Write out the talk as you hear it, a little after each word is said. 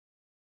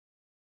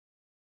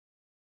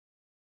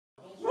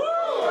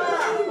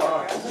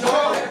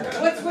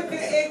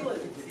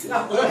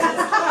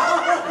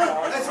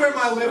That's where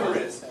my liver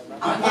is. So,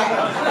 all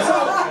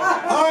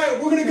right,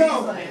 we're gonna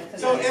go.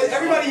 So,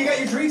 everybody, you got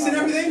your drinks and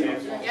everything?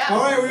 Yeah.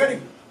 All right, we're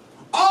ready.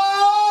 All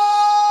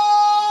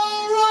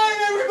right,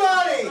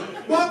 everybody,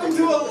 welcome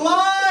to a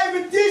live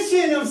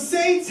edition of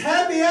Saints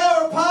Happy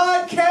Hour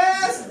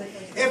podcast.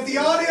 If the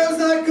audio's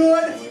not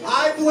good,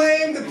 I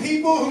blame the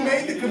people who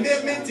made the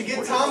commitment to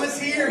get Thomas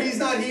here. He's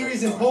not here,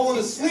 he's in Poland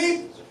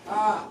asleep.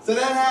 So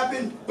that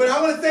happened. But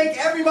I want to thank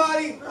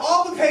everybody,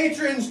 all the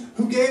patrons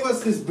who gave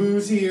us this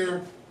booze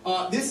here.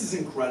 This is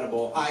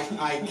incredible. I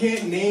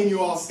can't name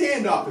you all.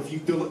 Stand up if you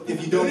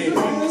donated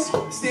to this.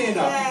 Stand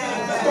up.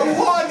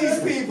 Applaud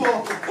these people.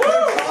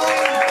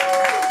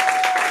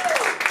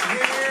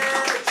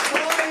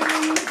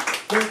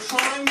 They're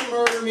trying to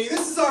murder me.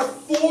 This is our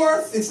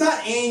fourth. It's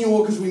not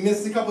annual because we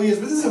missed a couple years,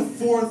 but this is a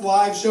fourth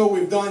live show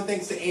we've done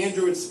thanks to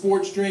Andrew at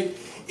Sports Drink.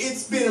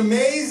 It's been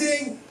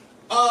amazing.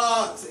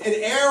 And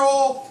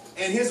Errol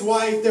and his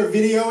wife, they're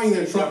videoing.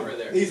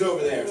 He's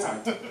over there. Sorry.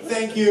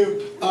 Thank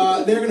you.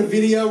 They're going to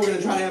video. We're going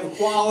to try to have a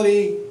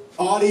quality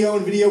audio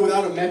and video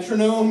without a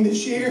metronome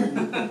this year.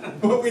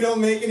 But we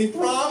don't make any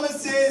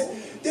promises.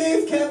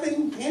 Dave,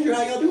 Kevin, Andrew,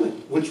 how y'all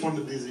doing? Which one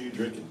of these are you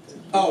drinking?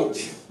 Oh,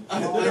 he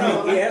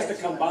has to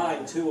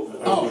combine two of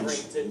them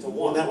into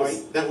one,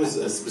 that was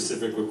a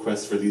specific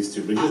request for these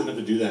two, but he doesn't have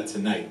to do that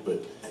tonight.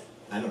 But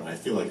I don't know. I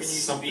feel like Can you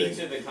something. speak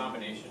to the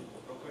combination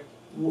real quick?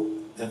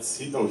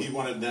 He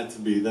wanted that to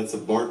be. That's a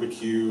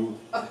barbecue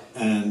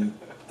and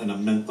a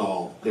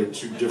menthol. They're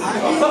two different.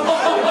 He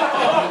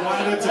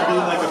wanted it to be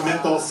like a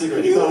menthol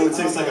cigarette. He thought it would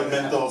taste like a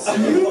menthol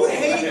cigarette. You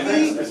hate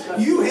me.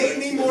 You hate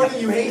me more than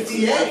you hate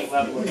DA.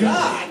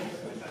 God.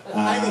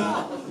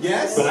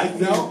 Yes? But I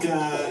think,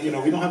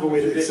 we don't have a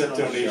way to accept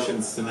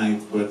donations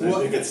tonight, but I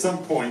think at some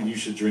point you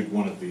should drink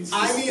one of these.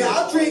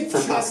 I'll drink for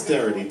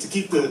posterity, to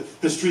keep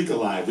the streak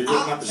alive. We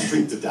don't want the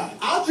streak to die.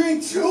 I'll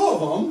drink two of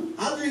them.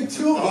 I'll drink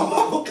two. I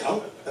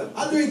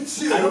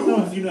don't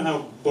know if you know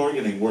how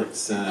bargaining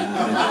works. You're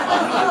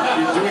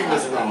doing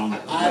this wrong.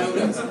 I don't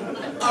know.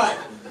 All right.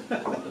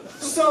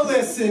 So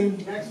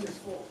listen.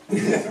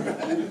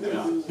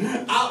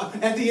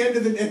 At the end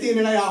of the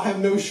night, I'll have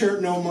no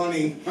shirt, no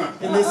money,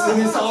 and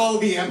this all will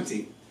be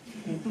empty.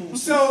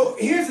 So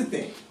here's the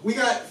thing.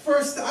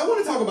 First, I want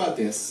to talk about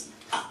this.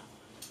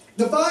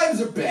 The vibes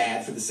are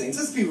bad for the Saints.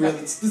 Let's be real.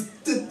 It's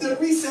the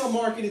resale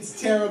market. It's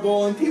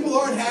terrible, and people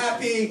aren't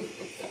happy.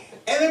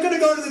 And they're going to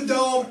go to the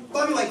Dome.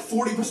 Probably like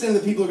 40% of the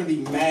people are going to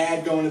be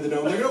mad going to the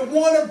Dome. They're going to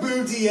want to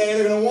boo DA.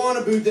 They're going to want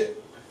to boo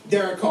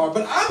Derek Carr.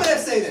 But I'm going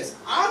to say this.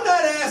 I'm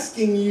not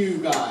asking you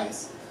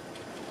guys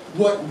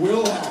what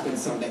will happen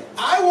Sunday.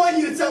 I want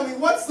you to tell me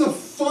what's the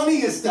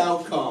funniest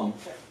outcome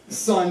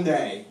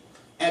Sunday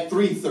at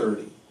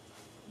 3:30.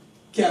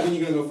 Kevin,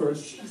 you going to go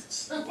first?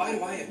 Why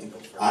do I have to go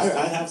first?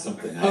 I have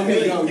something.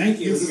 Okay, go.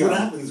 This is what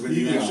happens when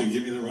you actually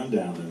give me the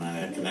rundown, and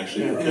I can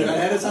actually.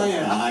 Ahead of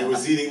time. I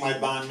was eating my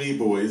banh mi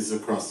boys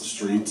across the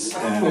street,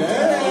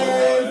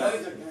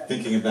 and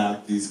thinking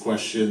about these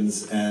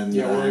questions, and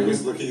I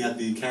was looking at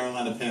the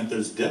Carolina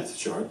Panthers depth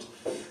chart,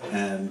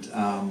 and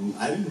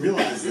I didn't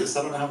realize this.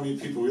 I don't know how many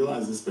people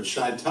realize this, but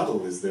Shai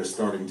Tuttle is their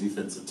starting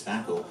defensive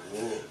tackle.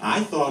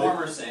 I thought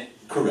Former Saint.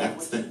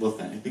 Correct. I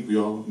think we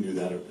all knew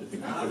that. I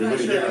think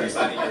everybody sure here.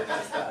 everybody here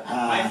does that.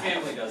 My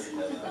family doesn't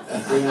know that.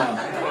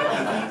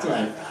 That's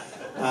right.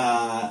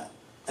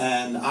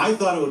 And I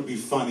thought it would be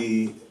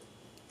funny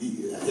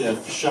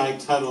if Shai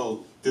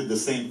Tuttle did the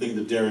same thing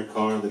to Derek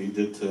Carr that he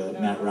did to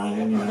Matt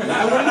Ryan.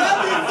 That would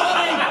not be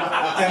funny!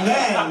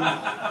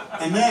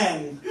 And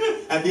then,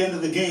 at the end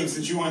of the game,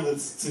 since you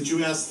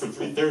asked for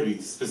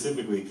 3:30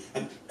 specifically,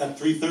 at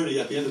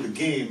 3:30 at the end of the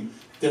game,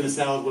 Dennis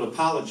Allen would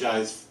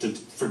apologize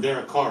for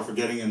Derek Carr for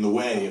getting in the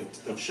way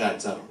of Shai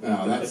Tuttle.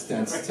 Oh, that's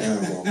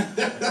terrible.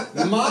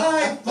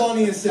 My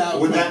funniest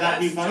outcome. Would that not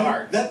be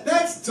funny?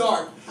 That's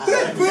dark. Boo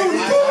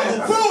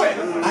it!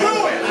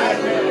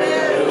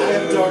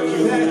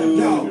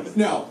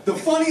 No. The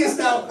funniest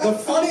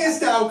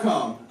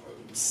outcome.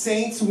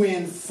 Saints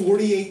win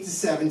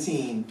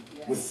 48-17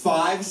 with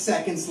 5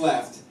 seconds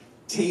left.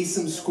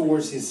 Taysom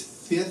scores his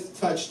 5th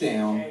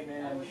touchdown.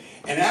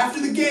 And after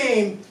the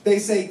game, they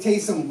say,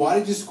 Taysom, why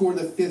did you score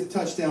the 5th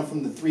touchdown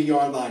from the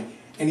 3-yard line?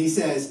 And he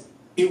says,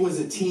 it was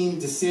a team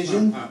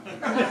decision.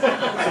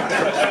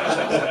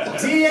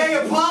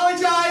 DA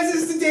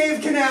apologizes to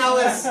Dave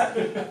Canales.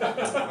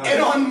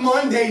 And on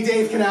Monday,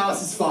 Dave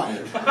Canales is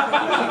fired.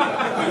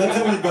 That's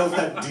how we both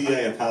have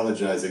DA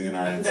apologizing in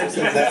our answers.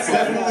 That's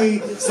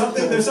definitely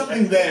something. There's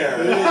something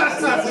there.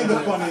 It's definitely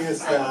the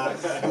funniest.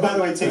 And by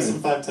the way, take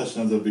some 5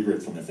 touchdowns. That would be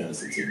great for my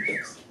fantasy team.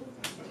 Thanks.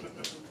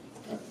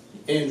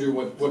 Andrew,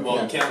 what?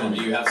 Well, Kevin,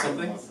 do you have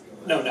something?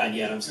 No, not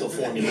yet. I'm still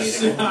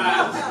formulating.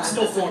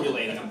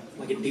 I'm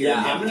like a deer.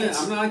 Yeah, I'm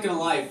not gonna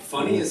lie.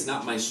 Funny is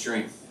not my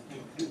strength.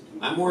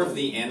 I'm more of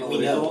the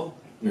analytical.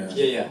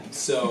 Yeah.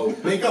 So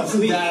make up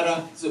some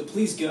data. So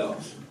please go.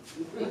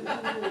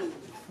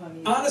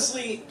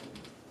 Honestly,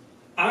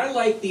 I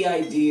like the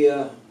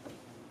idea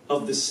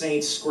of the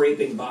Saints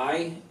scraping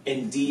by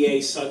and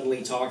DA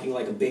suddenly talking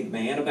like a big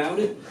man about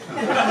it,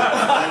 like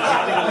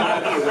having a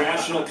lot of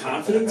irrational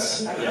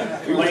confidence.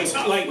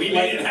 Like we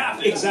made it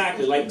happen.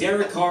 Exactly, like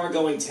Derek Carr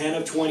going 10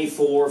 of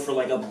 24 for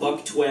like a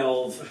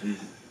 $112.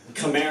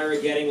 Kamara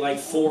getting like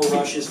 4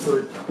 rushes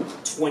for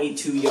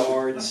 22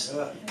 yards,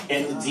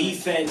 and the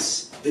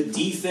defense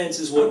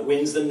is what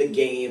wins them the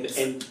game,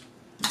 and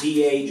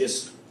DA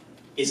just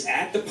is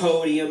at the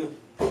podium,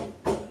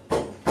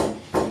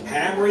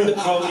 hammering the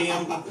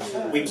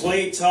podium. We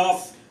played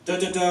tough,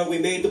 we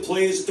made the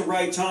plays at the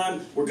right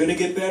time, we're going to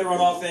get better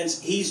on offense.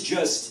 He's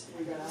just,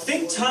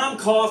 think Tom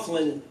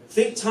Coughlin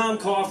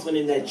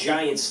in that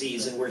Giants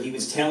season where he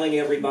was telling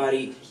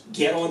everybody,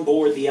 get on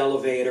board the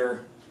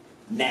elevator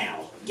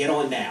now. Get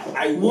on now.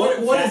 What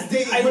is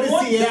DA going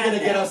to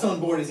get us on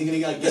board? Is he going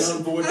to get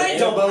on board the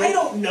airboat? I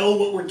don't know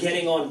what we're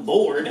getting on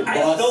board. I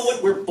don't know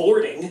what we're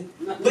boarding.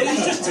 But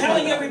he's just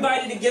telling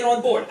everybody to get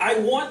on board. I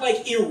want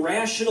like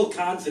irrational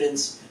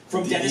confidence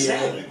from Dennis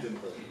Allen.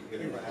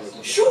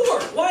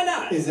 Sure, why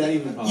not? Is that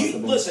even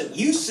possible? Listen,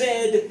 you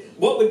said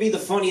what would be the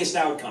funniest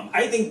outcome.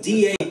 I think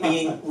DA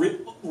being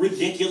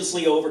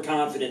ridiculously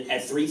overconfident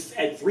at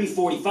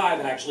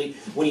 3:45 actually,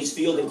 when he's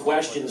fielding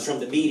questions from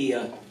the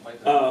media,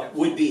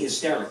 would be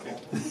hysterical.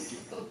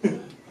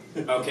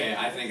 Okay,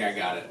 I think I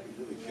got it.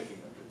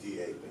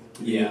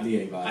 Yeah,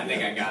 I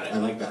think I got it. I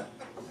like that.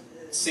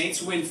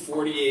 Saints win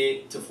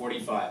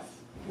 48-45.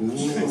 Ooh.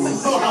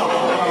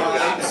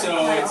 So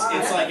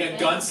it's like a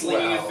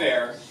gunslinging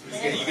affair.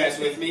 You guys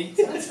with me?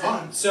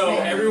 So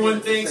everyone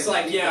thinks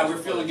like, yeah, we're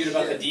feeling good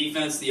about the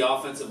defense. The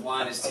offensive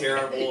line is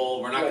terrible.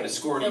 We're not going to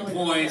score any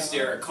points.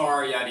 Derek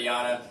Carr, yada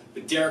yada.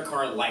 But Derek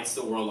Carr lights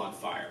the world on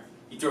fire.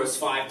 He throws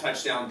 5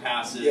 touchdown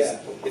passes.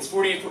 Yeah. It's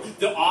 48.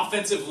 The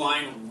offensive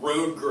line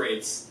road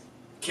grades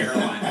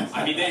Carolina.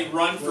 I mean, they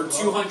run for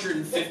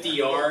 250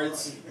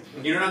 yards.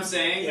 You know what I'm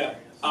saying? Yeah.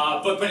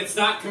 But it's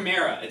not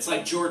Kamara. It's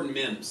like Jordan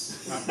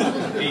Mims.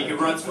 He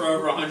runs for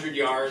over 100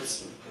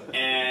 yards.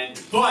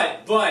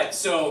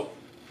 So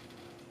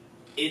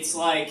it's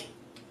like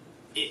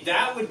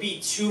that would be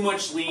too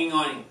much leaning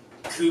on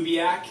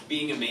Kubiak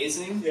being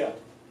amazing,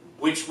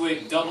 which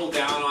would double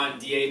down on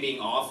DA being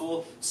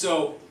awful.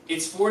 So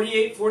it's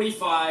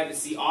 48-45.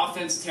 It's the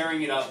offense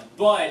tearing it up,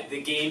 but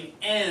the game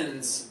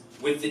ends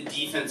with the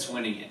defense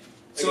winning it.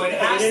 So it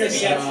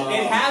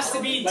has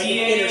to be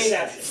DA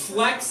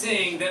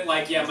flexing that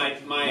like, yeah,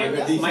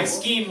 my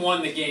scheme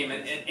won the game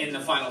in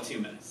the final 2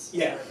 minutes.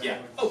 Yeah.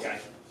 Okay.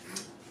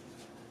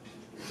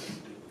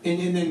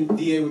 And then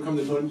DA would come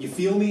to the podium. You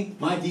feel me?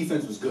 My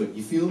defense was good.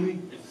 You feel me?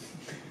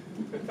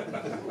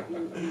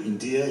 And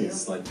DA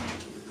is like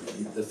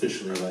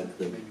officially like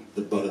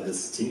the butt of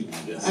this team,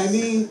 I guess. I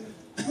mean,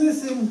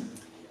 listen,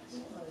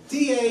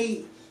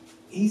 DA,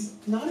 he's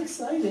not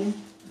exciting,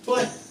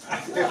 but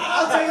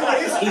I'll tell you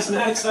what, he's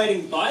not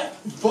exciting, but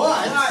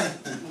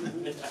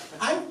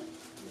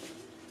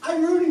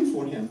I'm rooting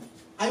for him.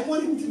 I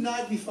want him to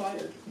not be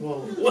fired.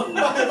 Well,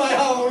 by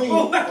Halloween.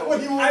 What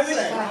do you want to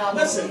say?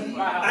 Listen,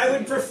 I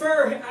would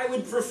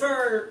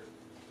prefer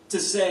to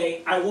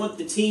say I want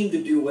the team to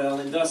do well,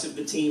 and thus if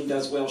the team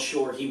does well,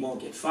 sure, he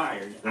won't get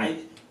fired. Right.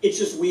 It's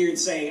just weird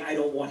saying I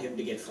don't want him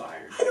to get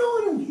fired. I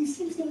don't want him. He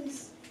seems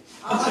nice.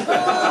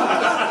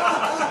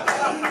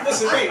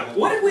 Listen, wait.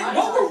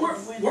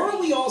 Weren't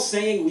we all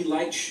saying we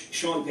liked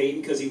Sean Payton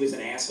because he was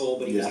an asshole,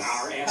 but he was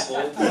our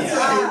asshole?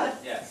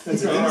 Yes.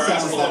 That's right. Dennis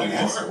Allen's not an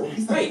asshole.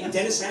 Right.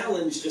 Dennis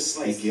Allen's just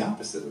like... He's the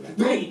opposite of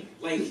that. Right.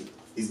 Like...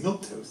 He's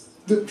milquetoast.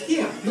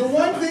 The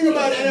one thing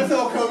about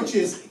NFL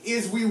coaches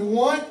is we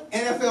want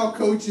NFL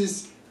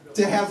coaches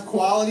to have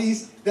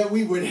qualities that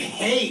we would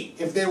hate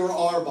if they were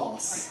our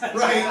boss,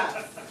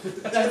 right?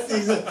 That's the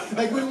exact,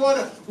 like we want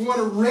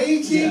a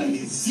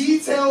raging,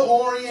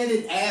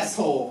 detail-oriented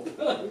asshole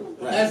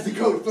as the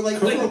coach, but like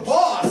for a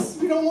boss,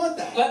 we don't want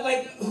that.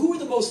 Like who are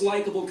the most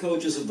likable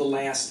coaches of the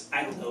last,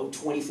 I don't know,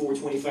 24,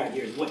 25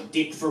 years? What,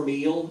 Dick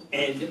Vermeil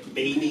and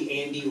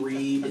maybe Andy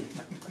Reid?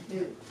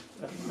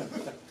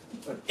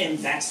 And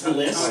that's the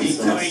list.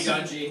 Tony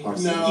Dungy. No.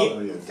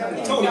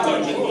 Tony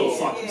Dungy can go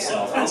fuck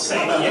himself. I'll say.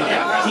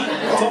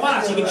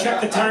 Tomas, you can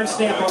check the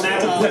timestamp on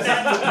that and put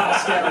that for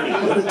posterity.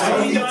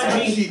 Tony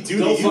Dungy,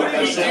 go fuck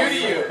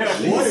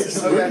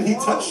yourself. Where did he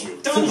touch you?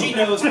 Dungy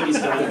knows what he's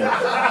doing.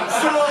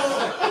 So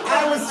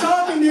I was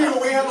talking to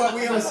we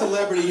have a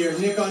celebrity here,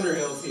 Nick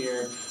Underhill's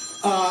here.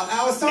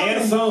 I was talking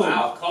and a phone.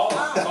 Wow, call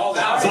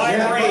out.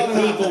 Vibrate,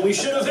 people. We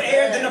should have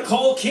aired the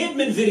Nicole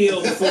Kidman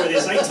video before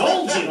this. I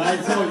told you. I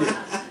told you.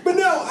 But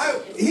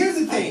no, here's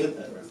the thing.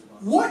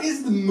 What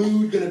is the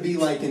mood going to be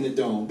like in the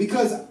Dome?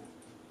 Because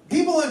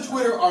people on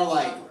Twitter are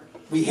like,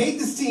 we hate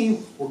this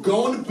team, we're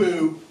going to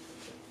boo.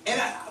 And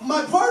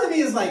my part of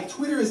me is like,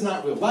 Twitter is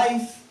not real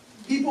life.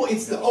 People,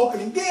 it's the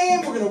opening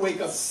game, we're going to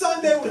wake up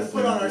Sunday, we're going to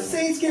put on our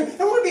Saints gear, and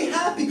we're going to be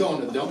happy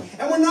going to the Dome.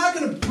 And we're not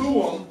going to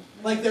boo them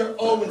like they're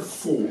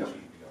 0-4.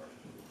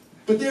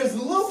 But there's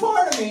a little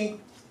part of me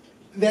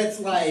that's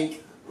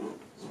like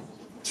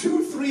 2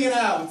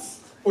 3-and-outs,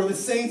 or the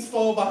Saints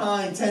fall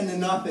behind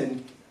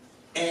 10-0,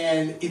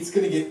 and it's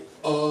going to get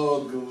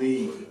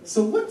ugly.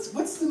 So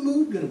what's the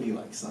mood gonna be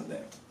like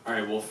Sunday? All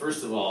right. Well,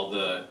 first of all,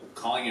 the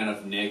calling out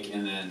of Nick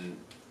and then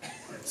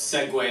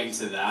segueing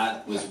to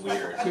that was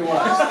weird. It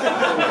was.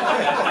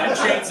 That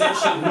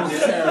transition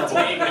terrible.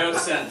 made no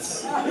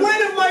sense. When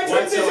have my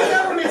transition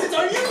ever made sense?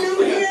 Are you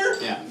new here?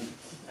 Yeah.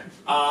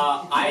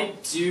 I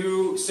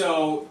do.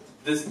 So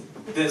the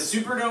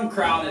Superdome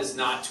crowd is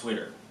not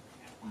Twitter,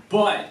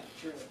 but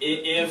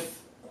if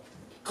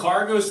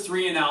Carr goes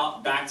 3 and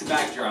out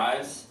back-to-back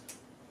drives,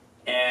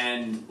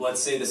 and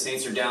let's say the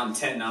Saints are down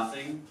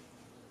 10-0,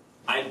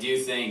 I do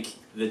think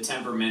the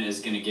temperament is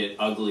going to get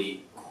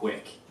ugly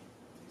quick.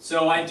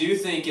 So I do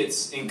think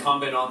it's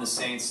incumbent on the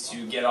Saints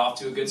to get off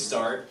to a good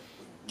start,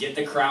 get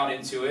the crowd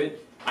into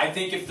it. I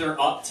think if they're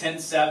up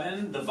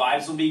 10-7, the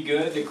vibes will be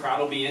good, the crowd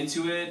will be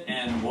into it,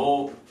 and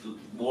we'll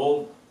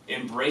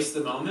embrace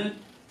the moment.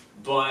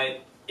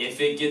 But if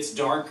it gets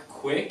dark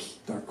quick,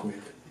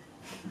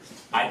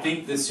 I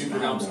think the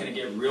Superdome's going to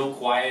get real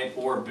quiet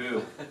or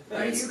boo.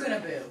 Are you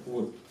gonna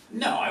boo?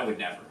 No, I would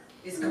never.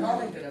 Is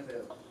Colin gonna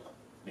boo?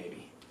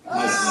 Maybe.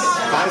 My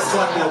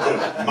son will do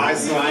it. My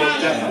son will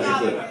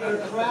definitely do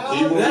it.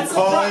 He will be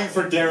calling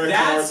for Derek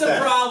Carr. That's the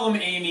problem,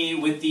 Amy,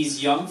 with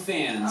these young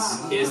fans,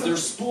 is they're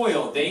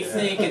spoiled. They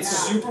think it's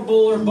Super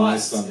Bowl or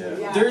bust.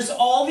 There's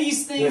all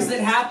these things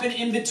that happen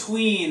in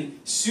between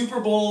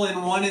Super Bowl and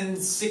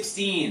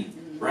 1-16.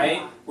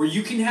 Right? Where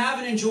you can have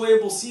an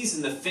enjoyable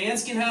season. The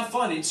fans can have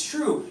fun. It's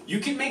true.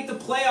 You can make the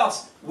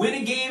playoffs, win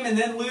a game, and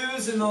then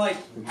lose, and like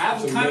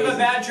have kind of a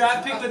bad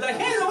draft pick, but like,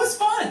 hey, that was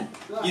fun.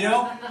 You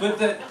know? But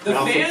the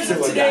fans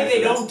of today,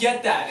 they don't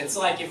get that. It's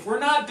like, if we're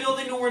not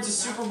building towards a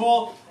Super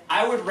Bowl,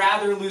 I would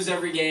rather lose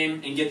every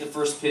game and get the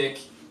first pick.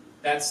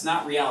 That's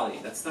not reality.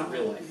 That's not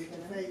real life.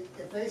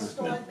 If they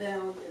start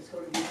down, it's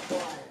going to be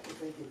quiet. If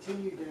they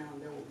continue down,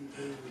 there will be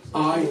booze.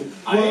 I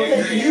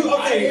agree.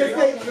 If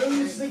they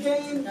lose the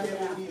game, there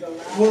will be the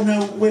loud. Well,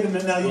 now wait a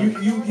minute. Now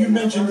you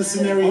mentioned the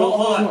scenario.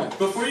 Hold on.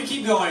 Before you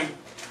keep going,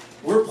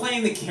 we're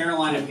playing the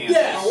Carolina Panthers.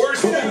 Yeah, we're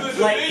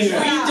like, if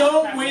we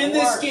don't win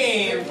this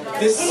game,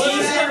 the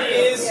season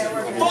is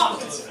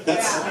fucked.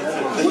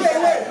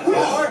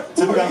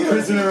 Talk about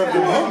prisoner of the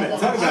moment.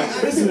 Talk about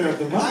prisoner of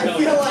the moment. I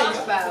feel like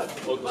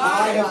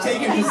I have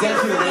taken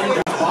possession of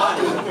Andrew's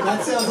body.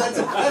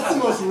 That's the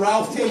most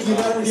Ralph take you've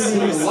ever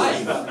seen in your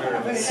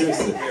life.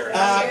 Seriously. But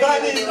I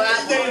mean,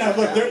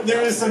 look,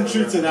 there is some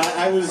truth to that.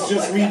 I was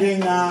just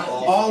reading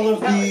all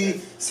of the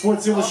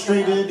Sports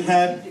Illustrated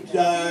had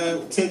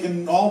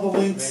taken all the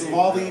links of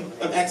all the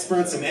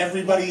experts, and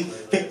everybody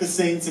picked the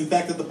Saints. In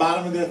fact, at the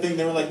bottom of their thing,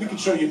 they were like, we can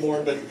show you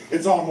more, but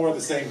it's all more of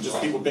the same,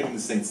 just people picking the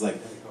Saints. Like,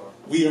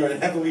 we are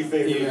heavily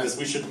favored in this.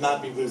 We should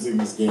not be losing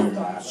this game.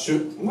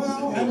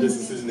 And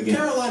business is in the game.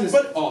 Carolina's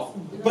awful.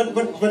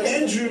 But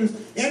Andrew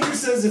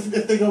says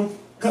if they go...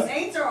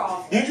 Saints are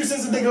off. Andrew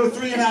says if they go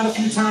 3 and out a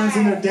few times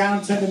and they're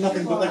down 10-0,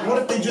 but like,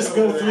 what if they just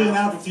go 3 and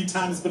out a few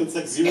times, but it's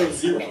like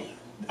 0-0?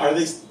 Are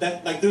they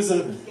like there's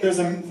a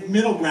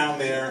middle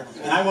ground there,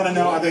 and I want to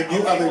know are they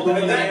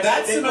winning that?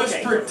 That's the most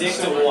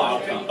predictable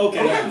outcome.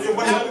 Okay.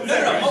 But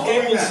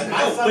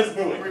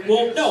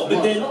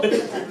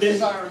then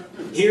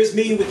here's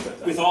me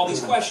with all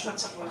these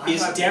questions.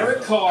 Is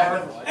Derek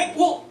Carr?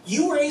 Well,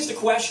 you raised a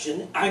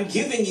question. I'm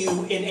giving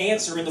you an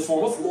answer in the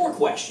form of more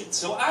questions,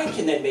 so I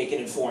can then make an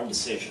informed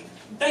decision.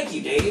 Thank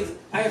you, Dave.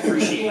 I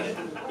appreciate it.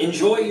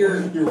 Enjoy your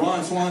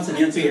Ron Swanson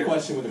answer the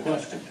question with a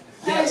question.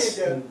 Yes.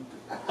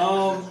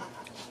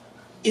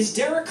 Is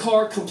Derek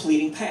Carr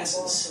completing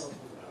passes?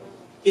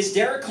 Is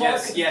Derek Carr?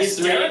 Yes,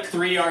 is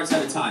 3 yards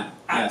at a time.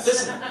 Yes.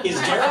 Listen, is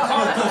Derek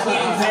Carr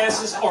completing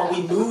passes? Are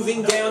we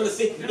moving down the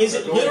thing? Is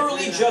it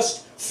literally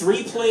just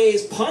 3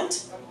 plays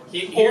punt?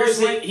 Here's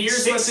what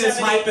this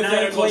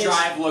hypothetical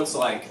drive looks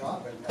like.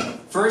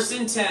 1st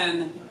and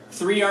 10,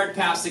 3-yard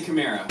pass to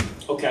Kamara.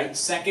 Okay.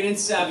 2nd and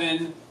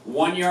 7,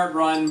 1-yard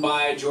run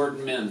by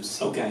Jordan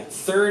Mims. Okay.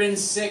 3rd and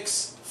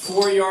 6.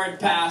 4-yard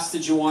pass to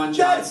Juwan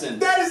Johnson.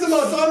 That is the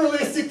most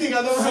unrealistic thing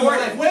I've ever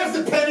heard. Where's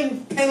the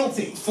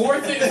penalty?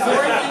 4th and 2.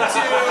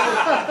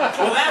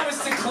 Well, that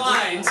was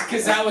declined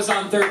because that was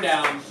on 3rd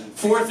down.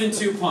 4th and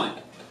 2 punt.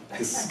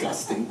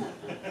 Disgusting.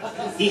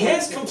 He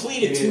has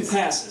completed 2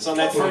 passes on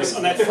that first.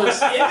 In this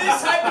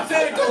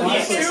hypothetical,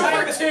 he's 2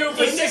 for 2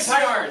 for 6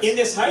 yards. In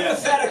this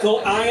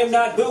hypothetical, I am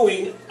not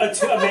booing a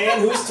man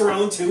who's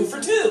thrown 2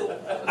 for 2.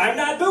 I'm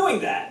not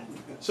booing that.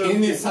 So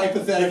in this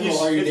hypothetical,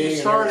 are you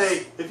dating brother,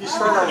 in this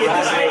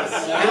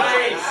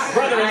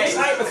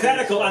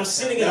hypothetical, I'm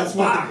sitting in a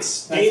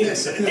box dating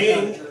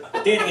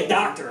a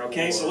doctor.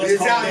 Okay, so let's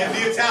call it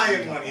the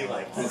Italian one you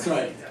like. That's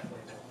right.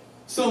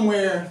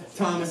 Somewhere,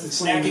 Thomas is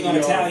snacking on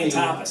Italian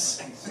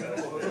tapas.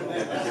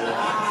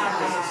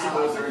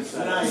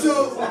 So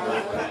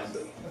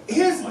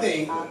here's the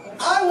thing.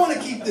 I want to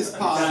keep this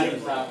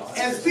positive.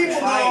 As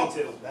people know,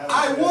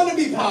 I want to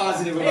be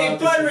positive about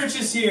this. Hey, Butteridge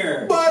is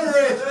here.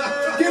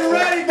 Butteridge! Get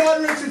ready,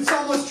 Butteridge. It's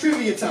almost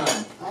trivia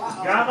time.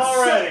 I'm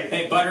all ready.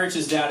 Hey,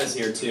 Butteridge's dad is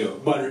here, too.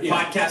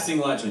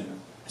 Podcasting legend.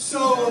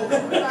 So,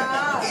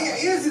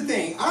 here's the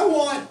thing. I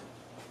want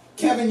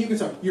Kevin, you can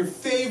start. Your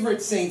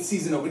favorite Saints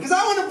season opener. Because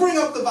I want to bring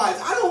up the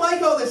vibes. I don't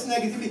like all this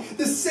negativity.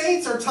 The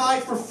Saints are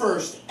tied for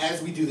first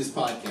as we do this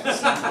podcast.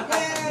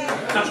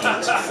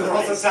 So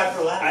also time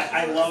for laughs.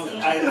 I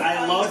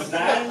love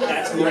that.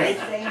 That's great.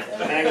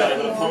 Hang on, I'm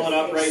gonna pull it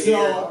up right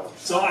here.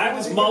 So I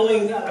was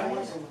mulling.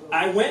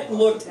 I went and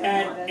looked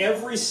at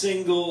every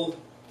single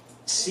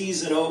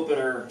season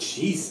opener.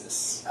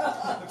 Jesus.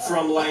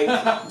 From like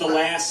the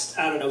last,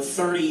 I don't know,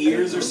 30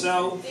 years or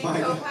so.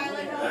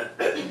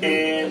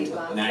 And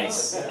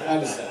Nice.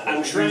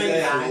 I'm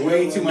trying.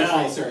 Way too much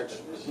research.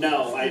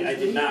 No, I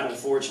did not,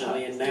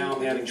 unfortunately, and now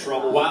I'm having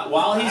trouble.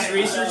 While he's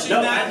researching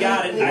No, that, I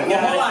got it.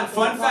 Hold on.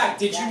 Fun fact: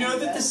 did you know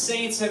that the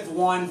Saints have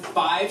won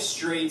 5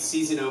 straight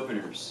season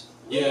openers?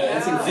 Yeah,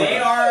 that's incredible. They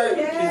are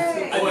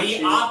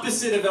the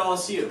opposite of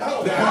LSU. You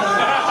mentioned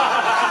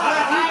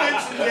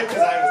it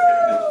because I was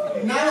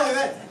going to. Not only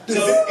that,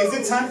 Is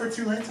it time for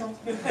Tulane talk?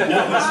 No,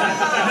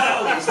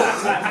 it's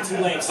not time for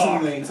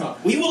Tulane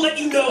talk. We will let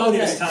you know when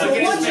it's time. Look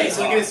at his face.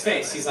 Look at his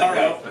face. He's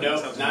like,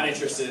 nope, not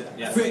interested.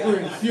 Yeah.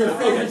 Your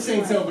favorite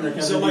Saints opener,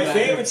 Kevin. So my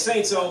favorite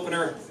Saints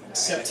opener,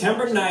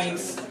 September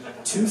 9th,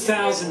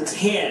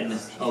 2010.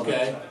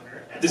 Okay.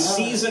 The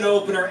season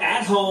opener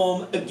at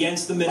home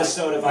against the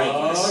Minnesota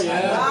Vikings. Oh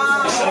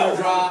yeah. Shadow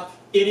drop.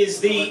 It's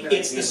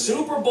the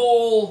Super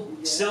Bowl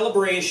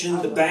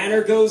celebration. The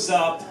banner goes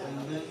up.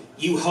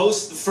 You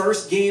host the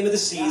first game of the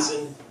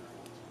season.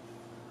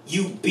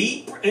 You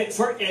beat and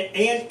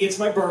it's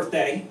my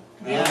birthday.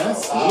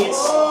 Yes.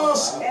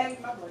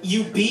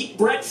 You beat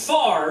Brett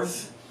Favre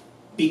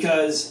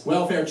because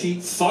welfare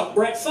cheat. Fuck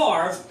Brett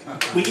Favre.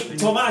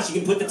 Tomas,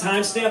 you can put the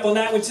timestamp on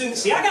that one too.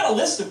 See, I got a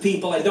list of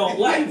people I don't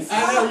like.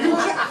 I know you.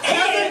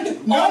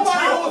 Kevin, nobody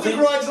holds a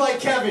grudge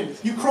like Kevin.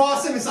 You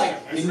cross him, it's like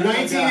in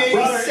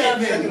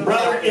 1987.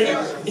 Brother,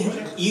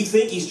 you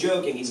think he's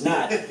joking? He's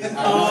not.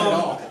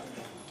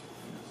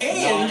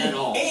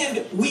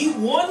 And we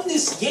won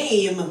this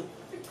game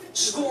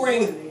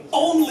scoring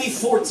only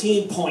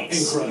 14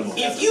 points. Incredible.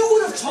 If you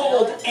would have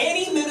told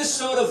any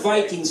Minnesota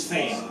Vikings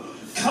fan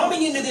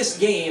coming into this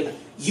game,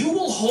 you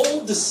will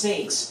hold the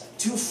Saints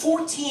to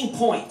 14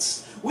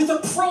 points with a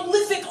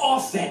prolific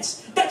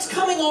offense that's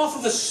coming off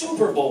of a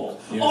Super Bowl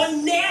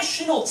on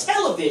national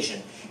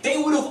television, they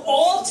would have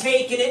all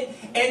taken it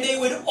and they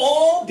would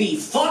all be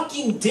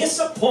fucking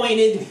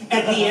disappointed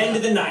at the end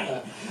of the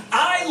night.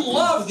 I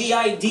love the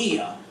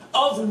idea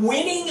of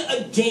winning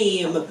a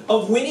game,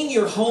 of winning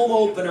your home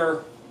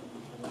opener,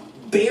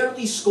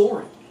 barely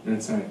scoring.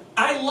 That's right.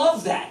 I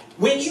love that.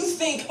 When you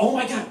think, oh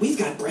my God, we've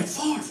got Brett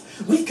Favre,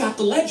 we've got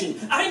the legend.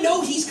 I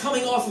know he's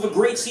coming off of a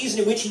great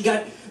season in which he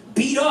got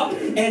beat up,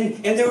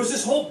 and there was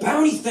this whole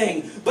bounty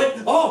thing. But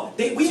we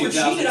were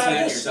cheated out of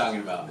this. You're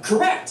talking about.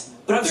 Correct.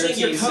 But I'm saying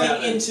you're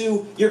coming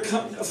into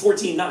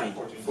 14-9.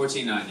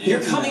 14-9. Yeah.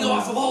 You're coming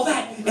off of all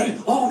that,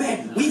 and oh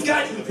man, we've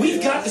got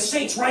the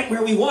Saints right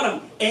where we want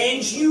them,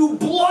 and you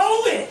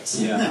blow it.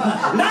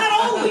 Yeah.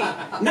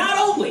 Not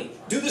only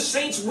do the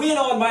Saints win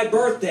on my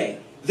birthday,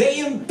 they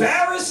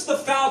embarrass the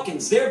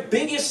Falcons, their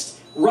biggest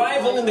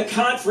rival in the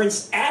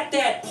conference at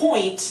that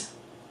point,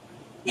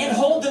 and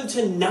hold them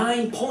to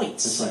 9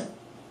 points. That's right.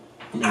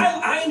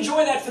 I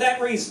enjoy that for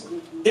that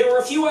reason. There were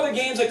a few other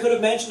games I could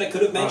have mentioned. I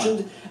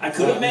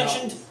could have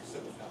mentioned.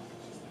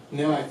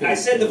 No, I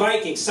said the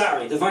Vikings.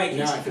 Sorry, the Vikings.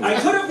 No, I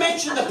could have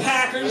mentioned the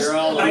Packers.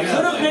 I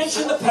could have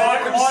mentioned the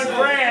Packers. On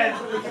brand.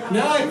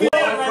 No, I feel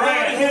I've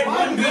already had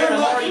one beer.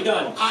 I'm already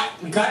done.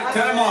 Cut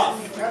him off.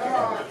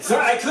 So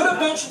I could have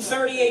mentioned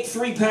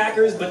 38-3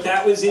 Packers, but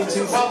that was in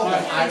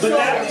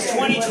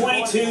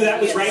 2022.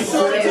 That was right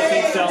before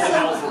everything fell to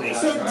hell for me.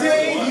 So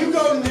Dave, you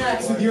go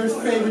next with your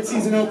favorite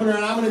season opener,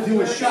 and I'm going to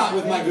do a shot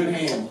with my good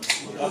hand.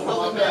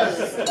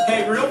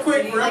 Hey, real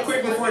quick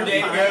before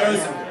Dave goes,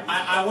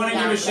 I want to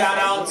give a shout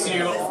out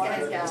to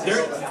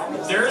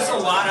there's a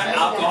lot of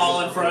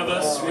alcohol in front of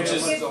us, which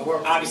is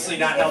obviously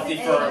not healthy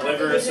for our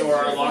livers or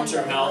our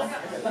long-term health.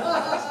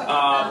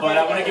 But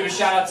I want to give a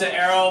shout out to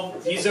Errol.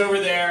 He's over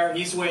there.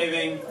 He's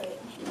waving.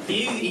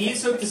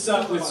 He's hooked us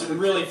up with some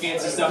really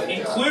fancy stuff,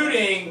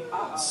 including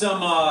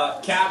some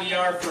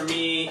caviar for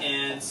me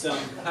and some.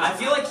 I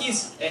feel like he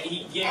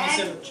gave me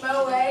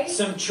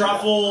some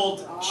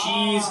truffled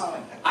cheese.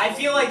 I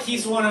feel like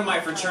he's one of my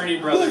fraternity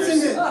brothers,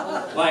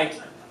 like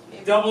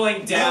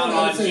doubling down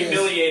on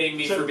humiliating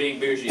me for being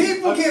bougie.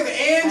 People give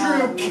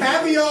Andrew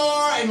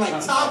caviar and like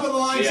top of the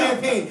line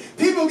champagne.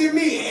 People give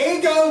me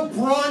Eggo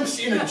brunch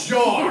in a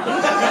jar.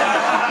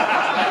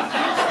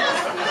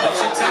 I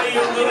should tell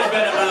you a little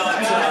bit about,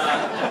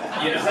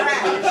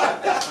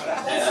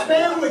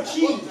 Spam with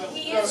cheese.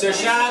 So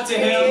shout out to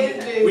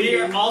him.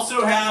 We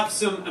also have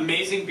some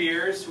amazing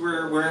beers.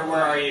 Where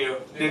are you?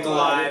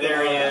 Nikolai,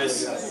 there he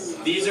is.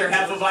 These are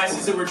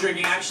Hefeweizen's that we're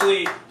drinking.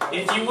 Actually,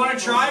 if you want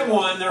to try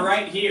one, they're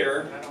right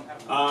here.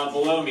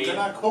 Below me. They're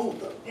not cold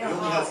though. He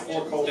only has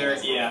 4 cold. But okay,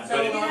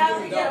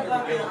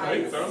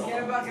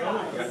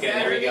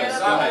 there he goes.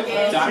 Go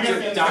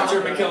ahead.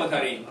 Dr.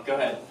 McKillicuddy, go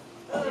ahead.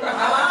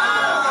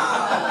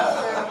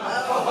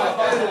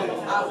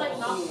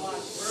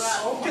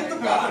 Get the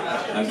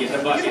bottom. Get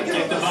the bucket.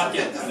 Get the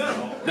bucket.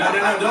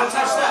 No, don't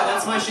touch that.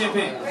 That's my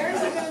champagne.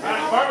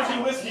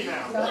 Barbecue whiskey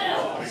now.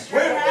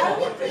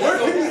 Where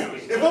can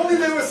you? If only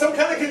there was some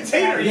kind of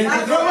container you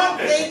could throw up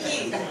there.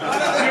 Thinking. Here,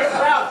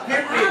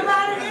 How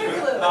about an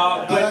igloo?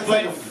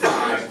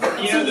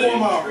 But you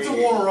know, It's a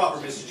warmer upper,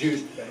 Mr.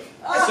 Juice.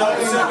 so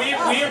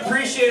we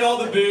appreciate all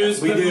the booze,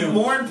 but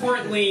more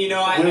importantly, you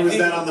know, Where was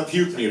that on the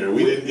puke meter?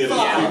 We didn't get it.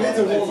 It's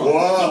a warm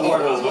up.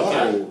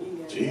 Whoa.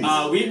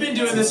 Jeez. We've been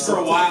doing this for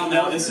a while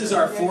now. This is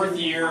our 4th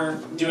year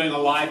doing a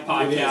live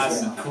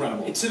podcast.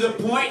 Incredible. To the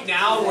point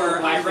now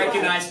where I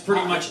recognize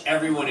pretty much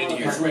everyone in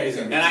here. It's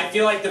amazing. And I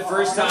feel like the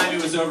first time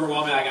it was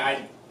overwhelming. Like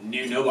I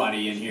knew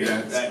nobody in here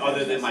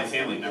other than my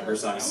family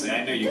members, obviously.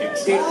 I know you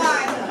guys.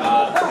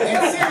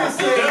 And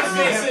seriously, Those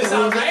faces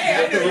on my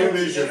head. Who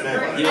is your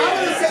favorite?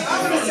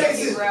 I'm gonna say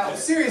this.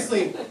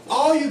 Seriously,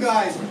 all you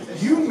guys,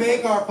 you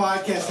make our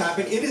podcast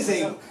happen. It is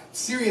a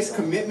serious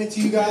commitment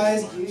to you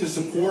guys to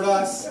support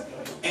us.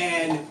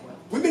 And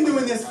we've been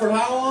doing this for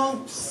how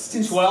long?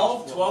 Since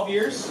 12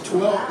 years?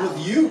 12 with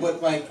you,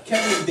 but like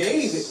Kevin and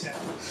Dave,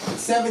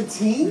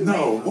 17?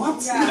 No,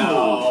 what?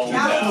 No.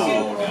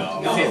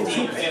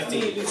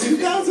 15.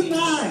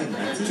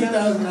 2009.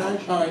 2009.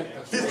 All right.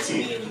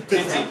 15.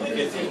 15.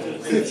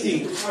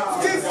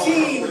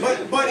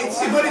 But it's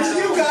you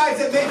guys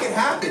that make it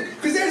happen.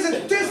 Because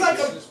there's like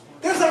a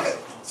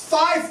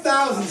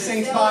 5,000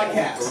 Saints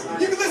podcasts.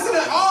 You can listen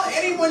to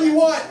anyone you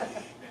want.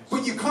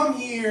 But you come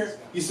here,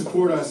 you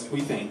support us, we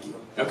thank you.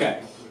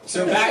 Okay.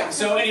 So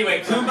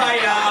anyway,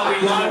 kumbaya,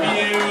 we love you,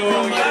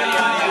 yada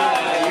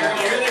yada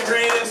yada. You're the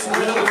greatest,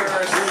 we're the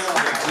worst.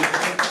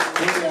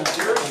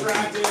 You're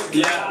attractive.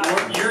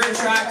 Yeah, you're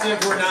attractive,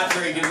 we're not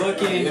very good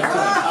looking.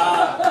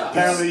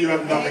 Apparently you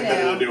have nothing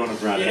better to do on a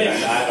Friday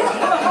night.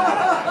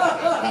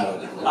 I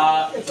don't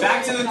know.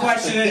 Back to the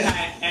question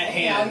at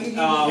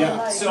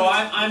hand. So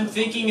I'm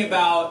thinking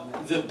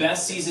about the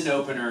best season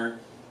opener.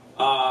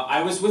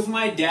 I was with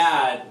my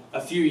dad a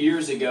few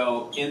years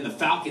ago in the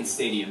Falcon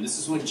Stadium. This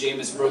is when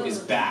Jameis broke his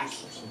back.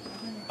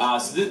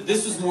 So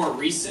this was more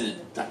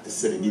recent. Dr.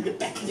 Sitting, you get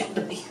back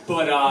to me.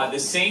 But the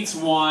Saints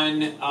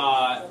won.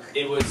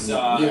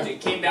 It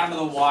came down to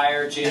the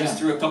wire. Jameis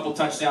threw a couple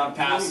touchdown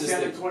passes.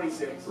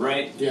 27-26.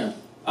 Right? Yeah.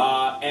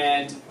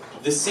 And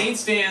the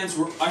Saints fans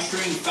were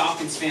ushering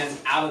Falcons fans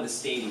out of the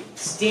stadium,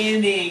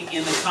 standing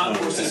in the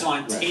concourses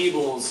on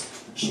tables,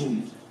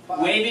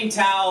 waving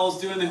towels,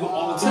 doing the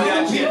all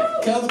that shit.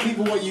 Tell the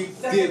people what you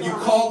did. You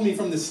called me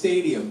from the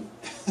stadium.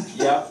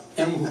 Yep.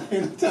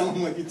 And tell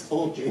them what you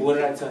told me. What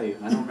did I tell you?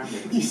 I don't remember.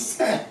 You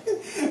said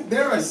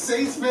there are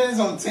Saints fans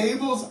on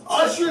tables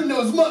ushering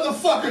those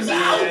motherfuckers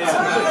out.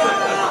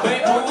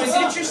 But what was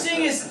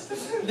interesting is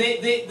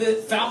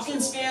the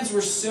Falcons fans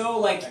were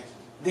so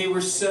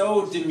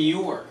so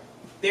demure.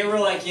 They were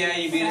like, yeah,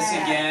 you beat us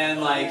again.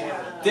 Like,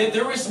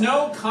 there was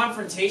no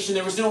confrontation.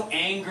 There was no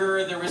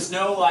anger. There was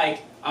no,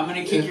 like, I'm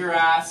going to kick your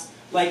ass.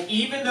 Like,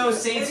 even though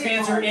Saints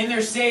fans were in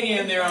their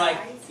stadium, they were like,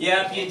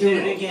 yep, you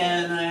did it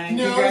again.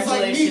 No, it's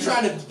like me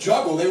trying to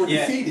juggle. They were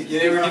defeated. Yeah,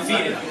 they were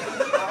defeated.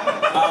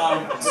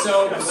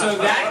 So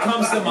that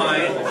comes to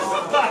mind.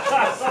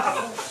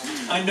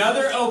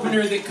 Another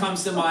opener that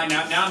comes to mind,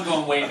 now I'm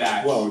going way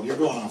back. Whoa, you're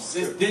going off.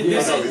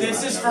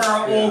 This is for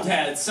our old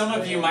heads. Some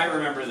of you might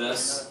remember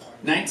this.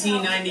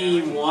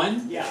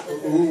 1991? Yeah.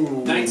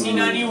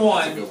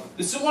 1991.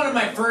 This is one of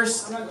my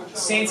first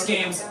Saints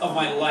games of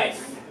my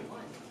life.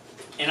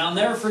 And I'll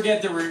never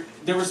forget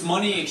there was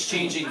money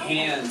exchanging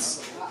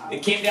hands.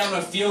 It came down to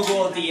a field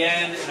goal at the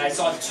end, and I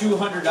saw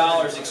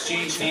 $200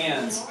 exchange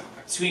hands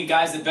between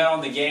guys that bet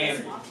on the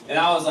game. And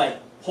I was like,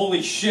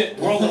 holy shit,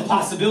 world of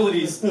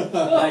possibilities.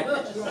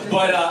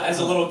 As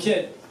a little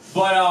kid.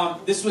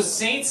 But this was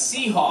Saints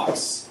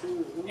Seahawks.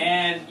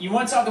 And you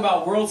want to talk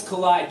about worlds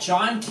collide.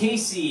 John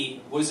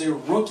Casey was a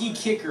rookie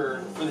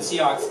kicker for the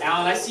Seahawks.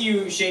 Alan, I see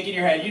you shaking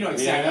your head. You know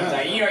exactly what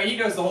I'm talking. He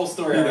knows the whole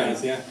story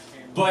already. Yeah.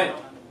 But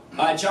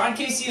John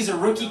Casey is a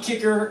rookie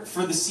kicker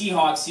for the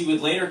Seahawks. He would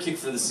later kick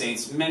for the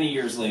Saints many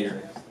years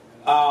later.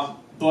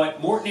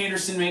 But Morton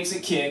Anderson makes a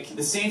kick.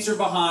 The Saints are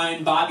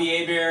behind. Bobby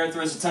Hebert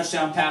throws a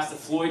touchdown pass to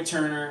Floyd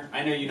Turner.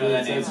 I know you know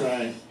that name.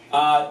 That's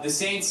right. The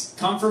Saints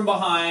come from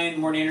behind.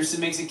 Morton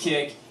Anderson makes a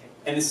kick.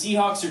 And the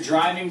Seahawks are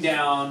driving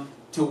down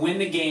to win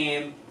the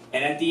game.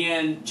 And at the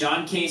end,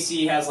 John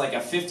Casey has like a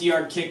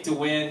 50-yard kick to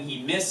win.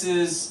 He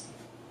misses,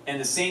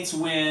 and the Saints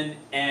win.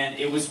 And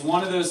it was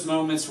one of those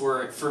moments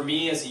where, for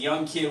me as a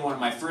young kid, one of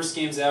my first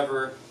games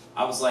ever,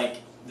 I was like,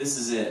 this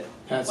is it.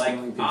 Pat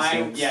Swilling,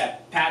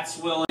 Pat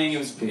Swilling.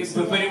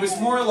 But it was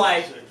more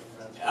like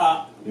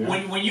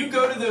when you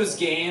go to those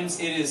games,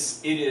 it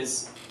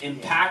is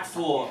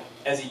impactful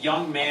as a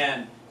young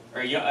man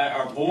or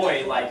a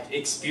boy, like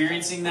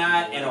experiencing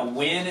that and a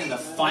win in the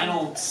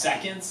final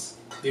seconds,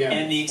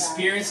 and the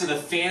experience of the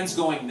fans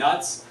going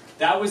nuts.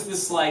 That was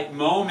this like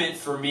moment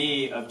for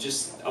me of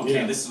just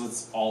this is what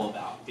it's all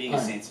about, being a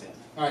Saints fan.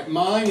 All right,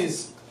 mine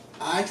is.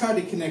 I tried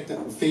to connect a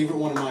favorite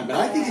one of mine, but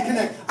I think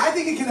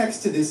it connects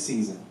to this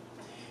season.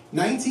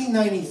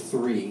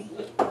 1993,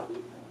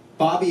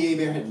 Bobby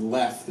Hebert had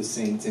left the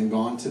Saints and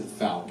gone to the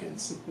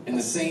Falcons. And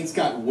the Saints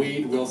got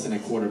Wade Wilson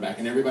at quarterback.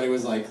 And everybody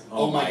was like,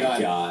 oh my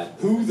God,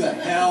 who the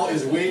hell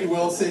is Wade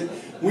Wilson?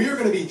 We are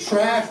going to be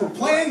trash. We're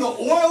playing the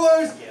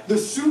Oilers, the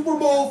Super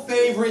Bowl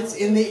favorites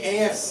in the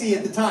AFC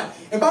at the time.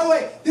 And by the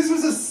way, this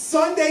was a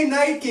Sunday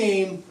night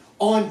game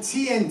on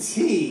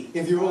TNT,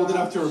 if you're old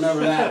enough to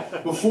remember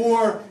that.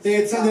 Before they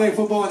had Sunday Night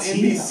Football on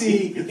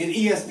NBC and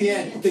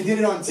ESPN, they did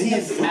it on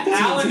TNT.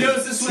 Alan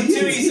knows this one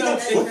too. He's a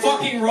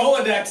fucking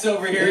Rolodex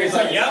over here. He's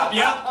like, yep.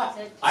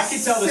 I can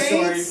tell the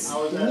story. Saints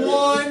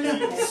won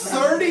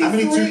 33. How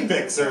many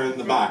toothpicks are in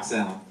the box,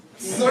 Alan?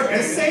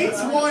 The Saints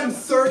won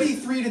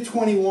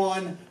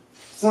 33-21.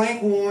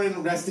 Frank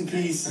Warren, rest in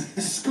peace,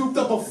 scooped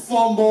up a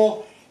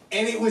fumble.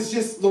 And it was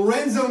just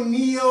Lorenzo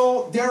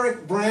Neal,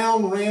 Derek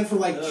Brown ran for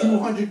like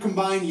 200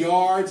 combined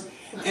yards.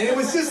 And it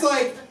was just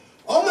like,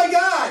 oh my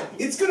God,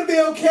 it's going to be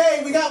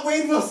okay. We got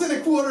Wade Wilson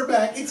at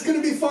quarterback. It's going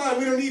to be fine.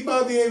 We don't need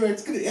Bobby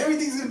Hebert.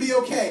 Everything's going to be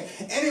okay.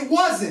 And it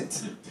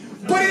wasn't.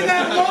 But in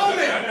that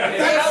moment,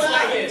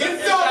 it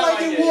felt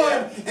like it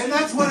would. And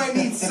that's what I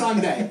need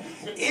Sunday.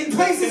 In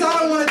places I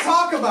don't want to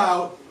talk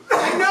about,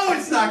 I know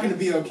it's not going to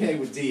be okay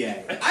with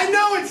DA. I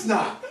know it's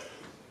not.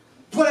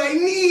 But I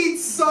need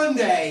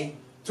Sunday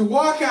to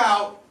walk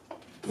out,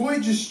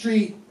 Poydras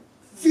Street,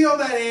 feel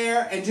that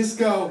air, and just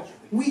go,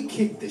 we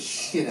kicked the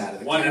shit out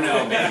of the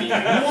 1-0, baby.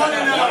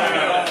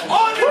 1-0.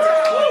 On the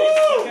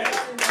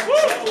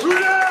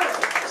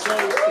So,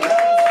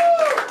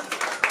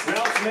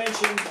 Ralph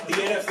mentioned the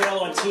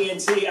NFL on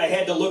TNT. I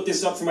had to look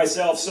this up for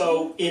myself.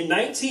 So, in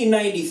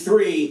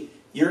 1993,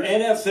 your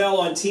NFL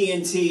on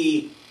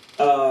TNT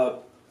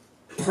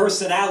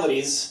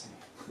personalities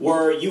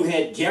were, you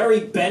had Gary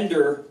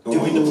Bender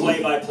doing the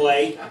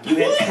play-by-play.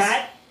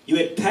 You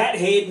had Pat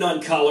Hayden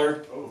on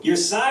color. Your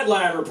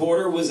sideline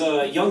reporter was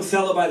a young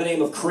fellow by the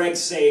name of Craig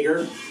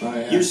Sager. Oh,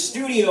 yeah. Your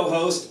studio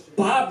host,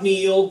 Bob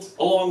Neal,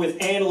 along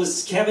with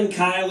analysts Kevin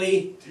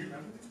Kiley.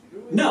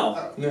 No.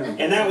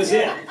 And that was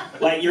it.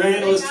 Like, your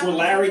analysts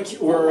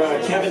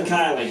were Kevin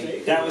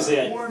Kiley. That was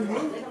it.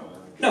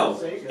 No,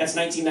 that's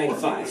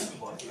 1995.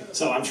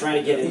 So I'm trying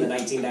to get in the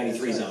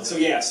 1993 zone. So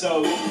yeah,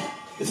 so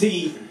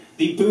the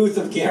booth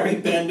of Gary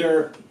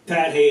Bender,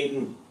 Pat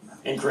Hayden,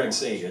 and Craig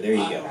Sager. There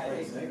you go.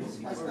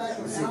 That's back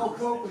when Al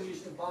Copeland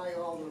used to buy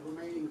all the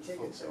remaining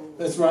tickets.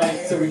 That's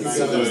right. So we can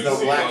So there was no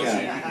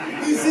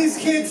blackout. These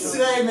kids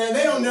today, man,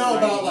 they don't know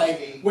about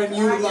like when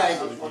you like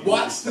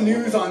watch the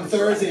news on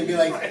Thursday and be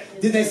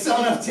like, did they sell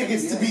enough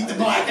tickets to beat the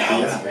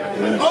blackouts?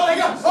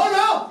 Oh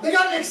no, they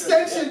got an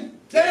extension.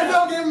 The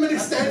NFL gave them an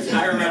extension.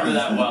 I remember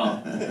that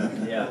well.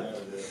 Yeah.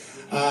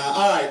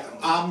 All right,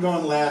 I'm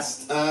going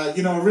last.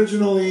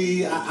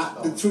 Originally,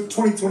 the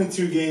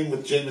 2022 game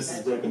with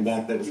Jameis's broken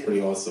back, that was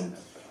pretty awesome.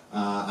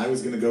 I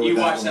was going to go with You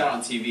that watched one. that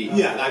on TV.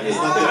 Yeah, I was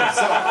not there.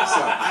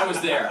 Sorry. I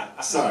was there.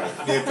 Sorry.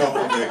 Mea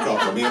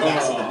culpa. Me and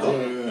Max.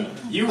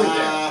 You were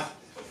there.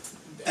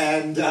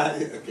 And,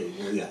 okay,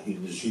 well, yeah,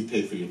 he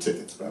paid for your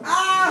tickets, probably.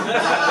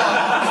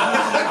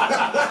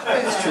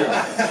 It's true.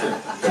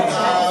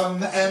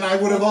 And I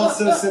would have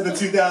also said the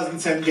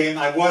 2010 game.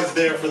 I was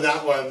there for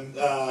that one.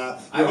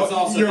 I was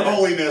also Your there.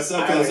 Holiness.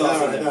 Okay, I was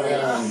also all right,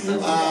 there.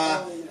 all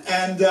right.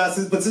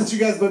 But since you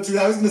guys both do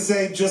that, I was going to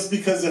say, just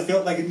because I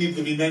felt like it needed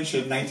to be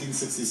mentioned,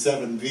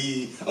 1967,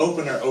 the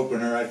opener,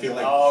 I feel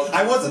like,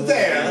 I wasn't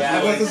there,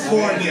 I wasn't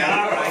born yet,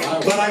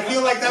 but I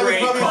feel like that was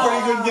probably a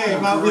pretty good game.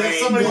 We have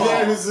somebody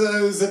there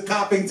who's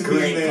coping to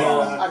being there.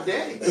 I'm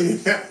Danny.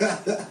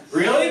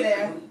 Really?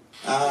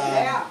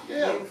 Yeah.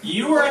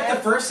 You were at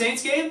the first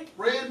Saints game?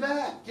 Ran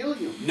back.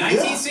 Gilliam.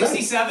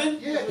 1967?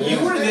 Yeah. You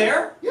were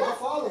there? Yeah. My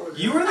father was.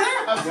 You were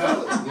there?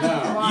 Absolutely.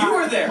 You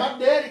were there? My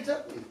daddy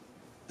took me.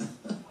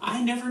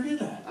 I never knew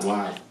that.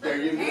 Wow. There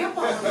you go. You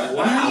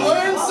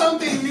learn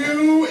something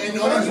new and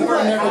others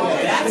learn every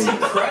day. That's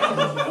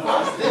incredible.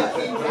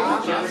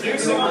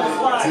 Producing on the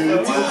fly.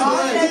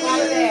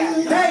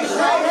 Hey,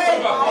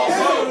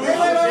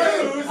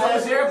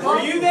 Were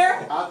you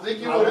there? I think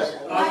you was.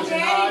 My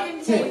daddy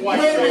didn't take me. wait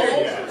a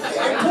minute.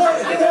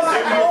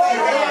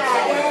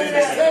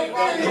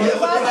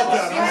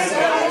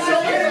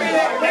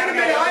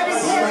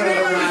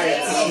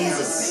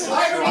 Jesus. I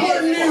have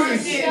important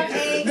news.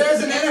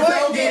 There's an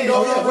NFL game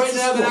going on right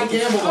now that I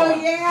gambled Oh,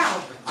 on.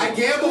 yeah. I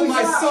gambled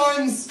my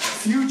son's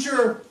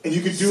future And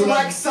you could do it on,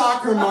 select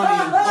soccer money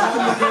on the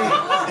game.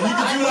 and you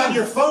could do it on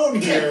your phone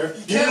here.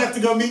 You don't have to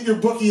go meet your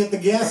bookie at the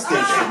gas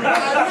station.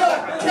 I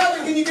will.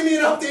 Kevin, can you give me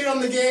an update on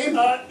the game?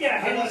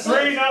 Yeah.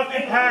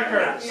 3-0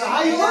 Packers.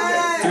 How you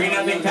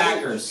looking? 3-0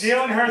 Packers.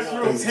 Jalen Hurts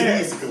threw a He's giving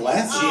pick. his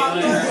glasses.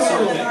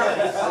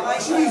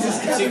 Jesus,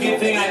 It's a Kevin. good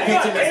thing I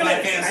picked him as my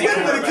fantasy Wait a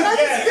minute,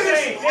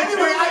 quarterback.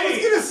 Anyway, I was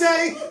going to say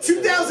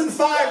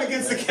 2005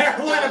 against the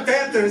Carolina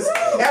Panthers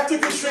after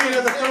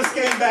Katrina, the first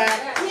game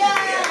back.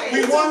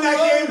 We won that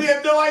game. We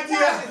had no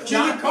idea.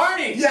 John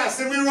Carney. Yes,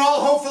 and we were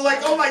all hopeful, like,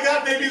 oh my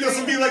God, maybe this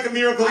will be like a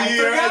miracle I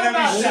year, forgot and then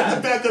about we shit that.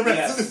 the bed the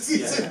rest of the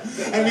season,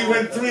 and we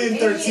went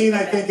 3-13,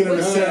 I think, and it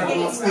was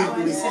terrible.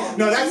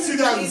 No, that's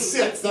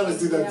 2006. That was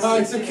 2006. All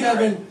right, so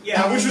Kevin,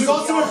 Which was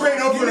also a great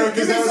opener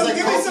because that was like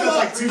give me some Colts,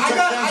 like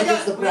got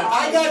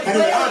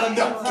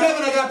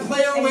Kevin, I got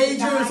player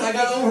wagers, I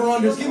got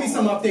over-unders. Give me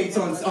some updates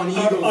on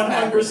Eagles.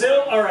 On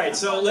Brazil? All right,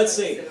 so let's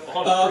see.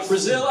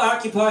 Brazil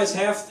occupies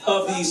half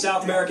of the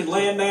South American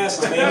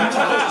landmass.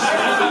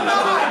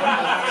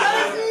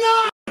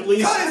 At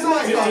least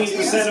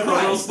 15% of the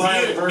world's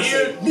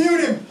biodiversity.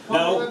 Mute him.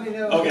 No?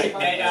 Okay.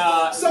 Hey,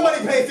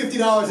 somebody pay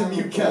 $50 and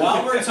mute Kevin.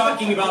 While we're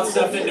talking about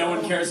stuff that no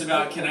one cares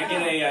about, can I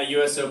get a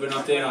U.S. Open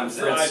update on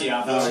Fritz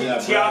Tiafoe?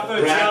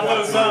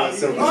 Tiafoe's up.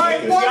 All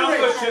right, Tiafoe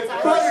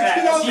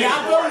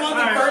won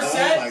the first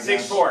set?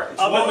 6-4. Up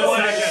on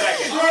the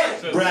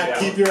second. Brad,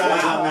 keep your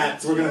eyes on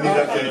that. We're going to need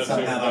updates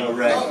on that on the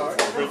reg. All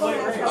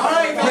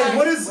right, man.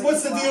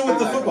 What's the deal with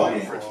the football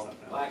game?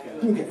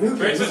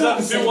 Fritz is up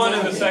 2-1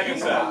 in the second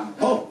set.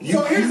 Oh,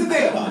 so here's the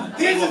thing.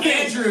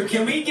 Andrew,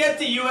 can we get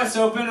the U.S.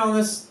 Open on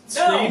this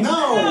screen?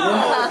 No, we're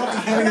not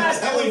having a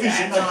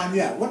television on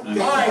yet. What? All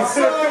right,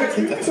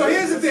 so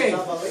here's the thing.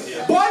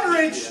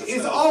 Budrich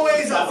is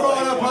always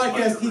throwing up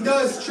podcasts. He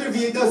does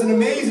trivia. He does an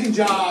amazing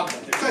job. So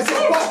I said,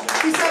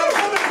 he said, I'm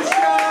coming to the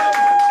show.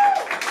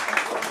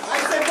 I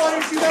said,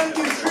 Budrich, you gotta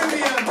do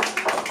trivia.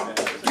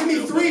 Give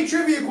me 3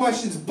 trivia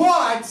questions,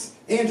 but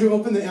Andrew,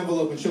 open the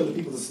envelope and show the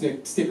people the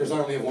stickers. I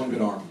only have one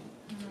good arm.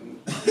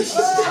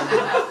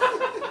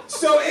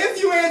 So if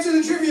you answer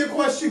the trivia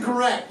question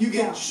correct, you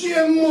get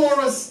Jim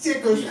Mora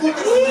stickers. Look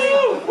at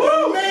them.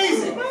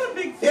 Amazing.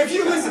 If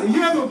you listen,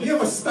 you have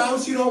a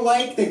spouse you don't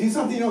like, they do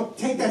something you don't,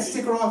 take that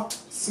sticker off,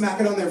 smack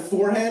it on their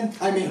forehead.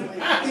 I mean,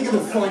 think of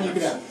the fun you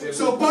could have.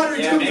 So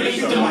Budrich, come to the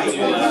mic. What's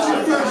your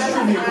first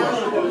trivia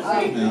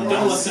question?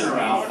 Don't listen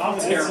around.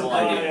 Terrible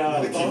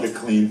idea. Keep it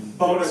clean.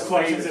 Bonus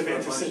questions if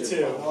interested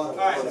too. All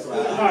right.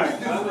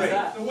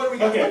 So what do we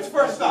got? Okay. What's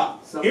first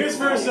up? Here's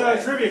first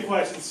trivia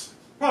questions.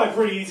 Probably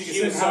pretty easy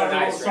considering how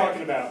everyone's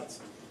talking about.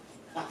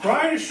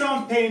 Prior to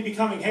Sean Payton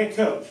becoming head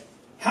coach,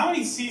 how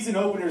many season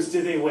openers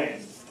did they win?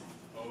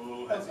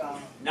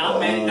 Not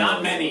many.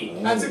 Not many.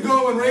 That's a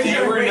good one. Raise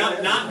There your were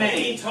hand. not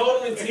many. You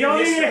only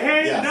need to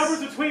hit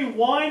numbers between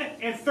 1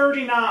 and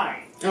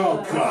 39.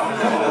 Oh,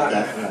 God.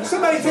 Okay.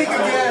 Somebody take a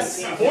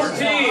guess. 14. 13.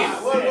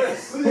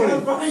 Dude,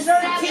 no.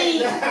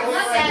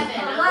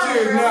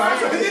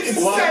 It's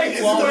One 5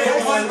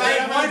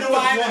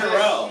 in a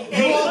row.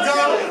 You all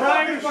done?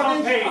 Prior to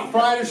Sean Payton.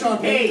 Prior to Sean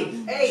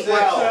Payton. 8. So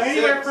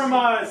anywhere from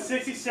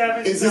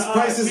 67 Is this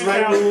Price is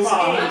Right rules?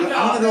 I'm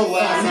going to go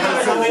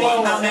last.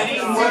 How many?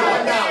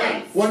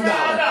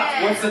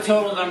 $1. What's the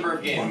total number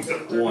of games?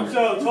 One.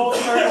 So total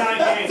 39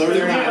 games.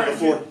 39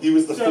 before. He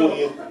was the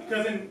 40th.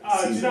 Because in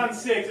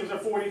 2006 it was a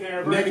 40th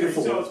anniversary,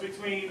 -4. so it's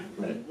between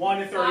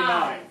 1 and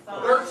 39.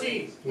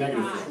 13.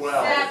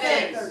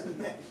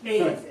 -12.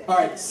 8. All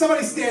right,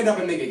 somebody stand up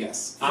and make a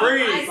guess.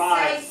 3.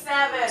 5.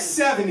 7.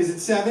 7. Is it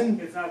 7?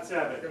 It's not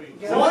 7.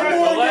 One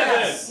more 11.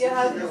 guess.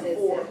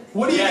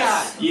 What do you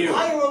Yes, got? you.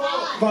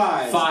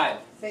 5. 5.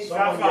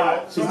 Not 5.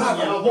 So it's not.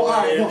 All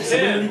right. Well, so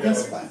Ten. many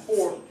guess 5.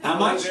 How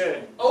much?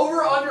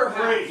 Over under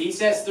half. He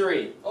says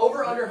 3.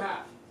 Over under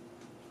half.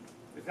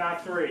 It's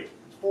not 3.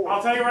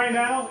 I'll tell you right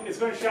now, it's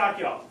going to shock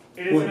y'all.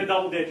 It is in the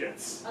double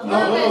digits. 11.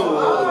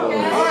 Oh, okay.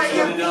 All right,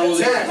 yeah. 11.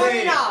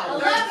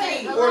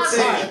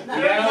 14.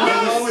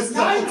 No, it's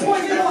not.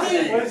 What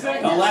is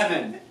it?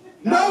 11.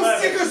 No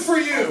stickers for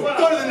you.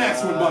 Go to the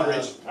next one,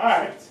 Budrich.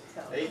 Alright.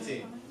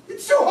 18.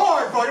 It's too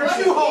hard, bro. You're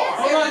too hard.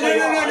 Hold on,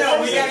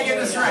 no. We gotta get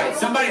this right.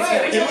 Somebody's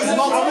gotta It get was this.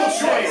 multiple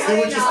choice. There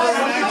were just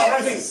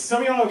 39 choices.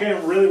 Some of y'all are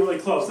getting really, really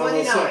close. I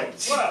will say.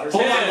 Hold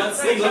on, let's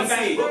see.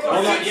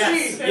 Hold on,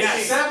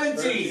 yes.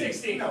 17.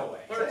 16. No way.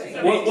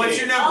 13. What's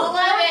your number?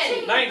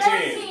 11.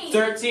 19.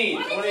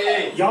 13.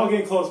 28. Y'all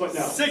getting close, but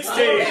no.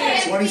 16.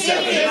 27. Raise your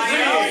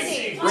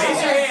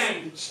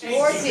hand. 14.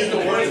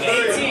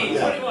 18.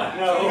 No.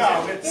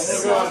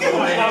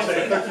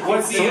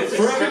 What's the answer?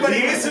 For everybody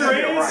The answer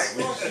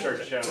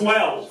listening, is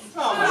 12.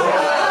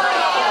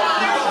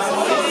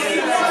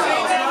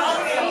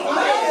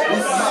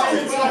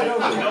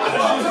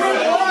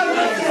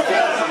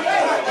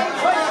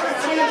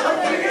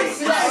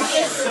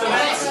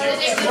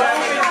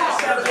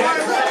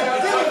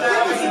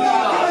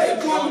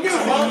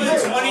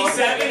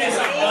 Is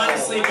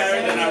honestly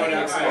better than I would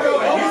expect.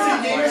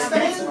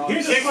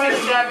 Here's a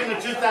slightly,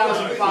 in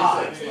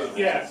 2005.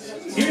 yes.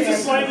 Here's a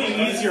slightly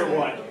easier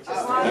one.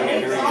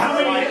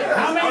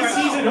 How many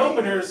season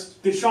openers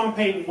did Sean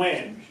Payton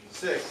win?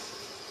 6.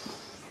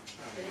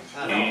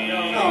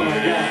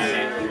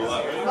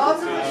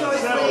 Multiple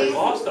choice, please.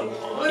 Lost them.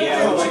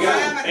 Yeah, what you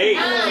got? 8.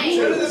 9.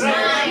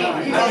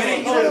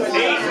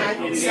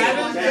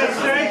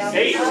 7?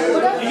 8. You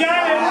got it!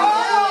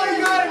 Oh, you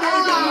got it.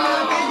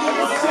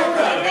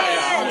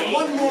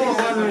 One more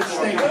Budrich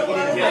thing. I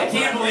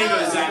can't believe it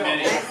was that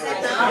many. Sean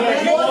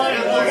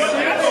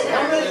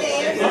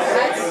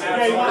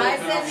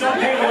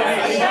Payton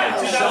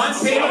won. Sean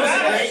Payton was a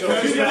great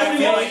coach, but I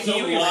feel like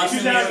he lost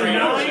in the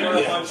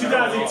 2009,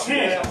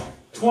 2010,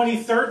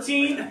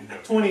 2013,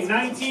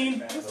 2019,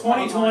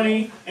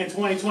 2020, and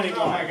 2021.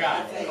 Oh my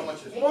God.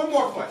 One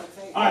more question.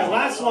 All right,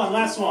 last one.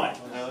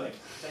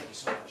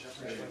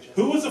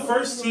 Who was the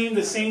first team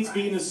the Saints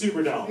beat in the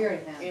Superdome?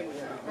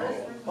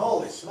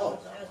 Holy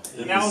smokes.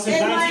 And that was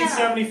in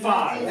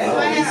 1975. He's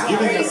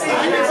giving us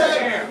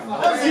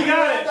You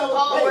got it.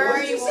 Oh, where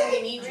are you when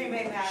we need you?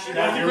 Matthew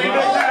Green Bay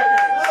Packers.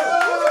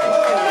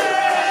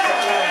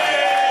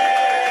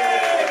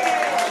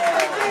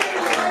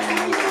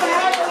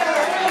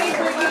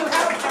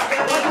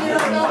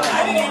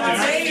 I didn't even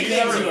say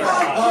anything to her.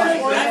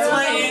 That's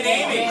my Aunt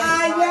Amy.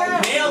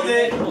 Nailed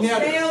it.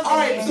 All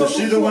right, so Was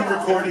she the one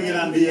recording it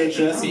on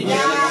VHS? No,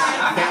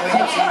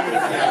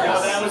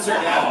 that was her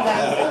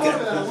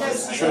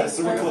dad.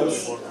 So we're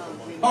close. all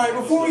right,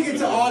 before we get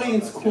to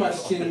audience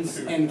questions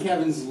and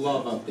Kevin's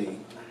love update,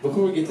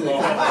 before we get to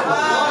that,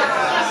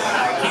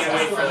 I can't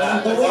wait for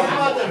that. the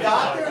love update,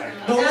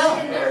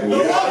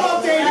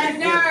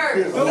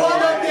 the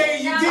love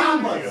update, you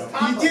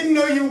didn't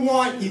know you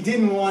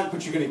didn't want,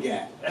 but you're gonna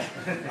get.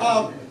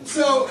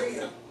 So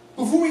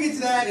before we get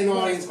to that and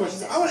audience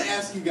questions, I want to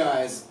ask you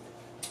guys.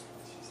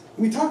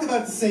 We talked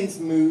about the Saints'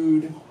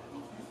 mood.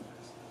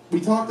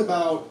 We talked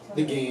about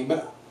the game,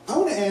 but I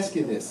want to ask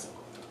you this.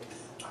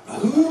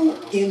 Who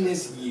in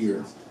this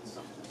year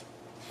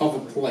of a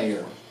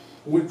player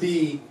would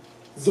be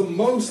the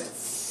most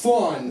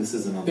fun This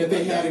isn't on that the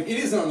they had? rundown. It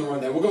isn't on the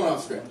rundown. We're going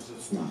off script.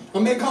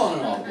 I'm calling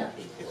it audible.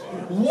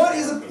 What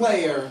is a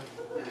player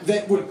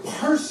that would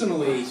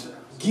personally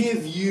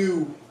give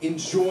you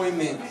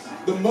enjoyment,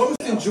 the most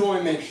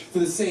enjoyment for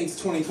the Saints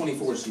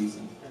 2024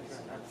 season?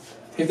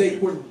 If they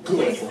were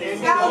good.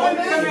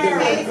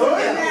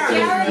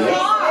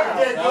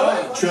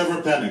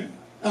 Trevor Penning.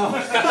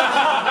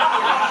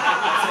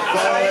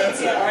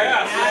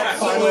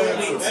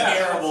 Absolutely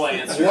terrible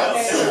answer.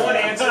 One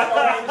answer.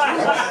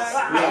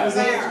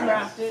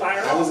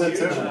 That was that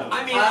too.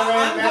 I mean, I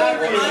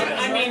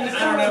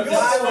don't know if this is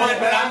fun,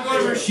 but I'm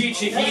going Rashid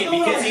Shaheed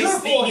because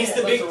he's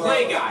the big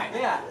play guy.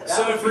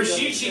 So if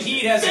Rashid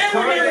Shaheed has a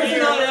career year,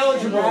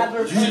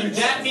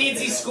 that means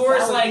he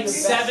scores like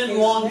 7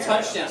 long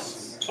touchdowns.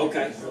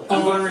 Okay,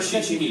 I'm going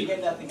Rashid Shaheed.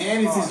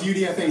 And it's his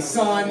UDFA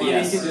son, and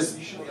Yes. he can just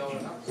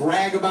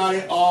brag about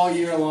it all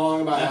year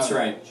long about That's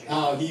right.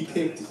 how he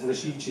picked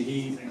Rashid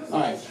Shaheed. All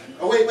right.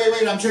 Oh, wait,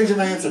 I'm changing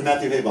my answer.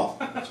 Matthew Hayball.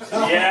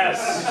 Yes.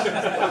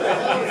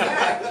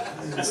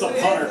 It's the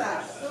punter.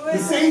 The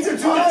Saints are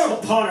That's the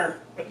 2-0. punter.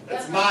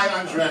 It's my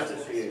undrafted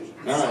free agent.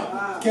 All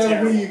right. Kevin,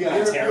 who do you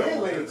got?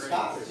 Terrible.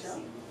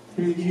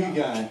 Who do you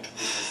got?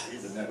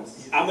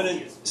 I'm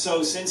gonna.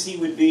 So since he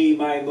would be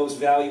my most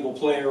valuable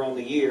player on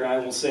the year, I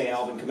will say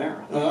Alvin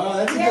Kamara. Oh,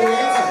 that's a good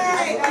answer.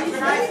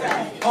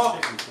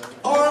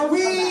 Are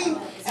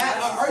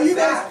you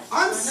guys?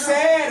 I'm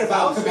sad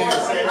about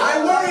Kamara.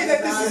 I worry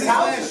that this is his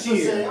last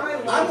year.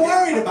 I'm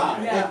worried about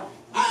it. Like,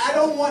 I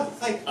don't want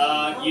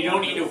You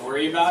don't need to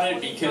worry about it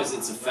because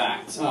it's a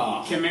fact.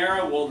 Oh.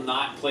 Kamara will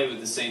not play with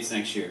the Saints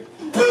next year.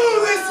 boo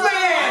this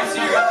man.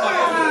 Boo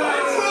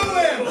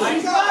him.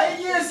 He's got 8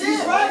 years. He's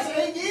right.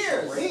 8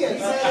 years. He is.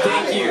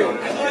 Thank you.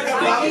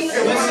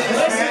 Listen.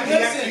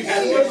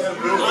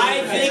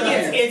 I think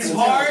it's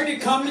hard to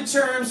come to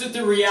terms with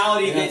the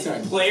reality That's that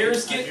right.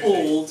 players get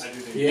old.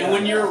 Yeah. And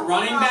when you're a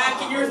running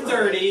back and you're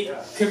 30,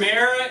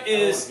 Kamara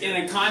is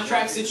in a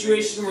contract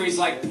situation where he's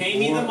like, pay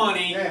me the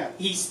money.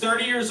 He's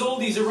 30 years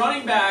old. He's a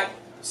running back.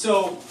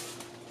 So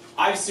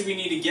obviously we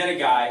need to get a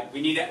guy.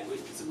 We need to,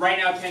 right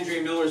now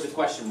Kendre Miller is a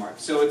question mark.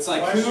 So it's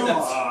like who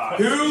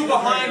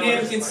behind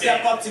him can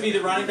step up to be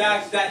the running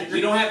back? That we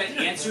don't have an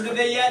answer to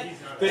that yet.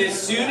 But as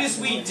soon as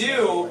we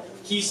do,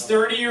 he's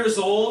 30 years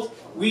old.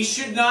 We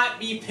should not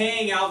be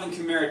paying Alvin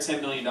Kamara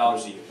 $10 million a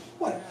year.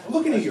 What?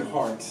 Looking at your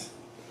heart.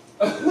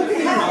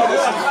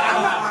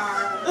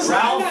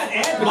 Ralph,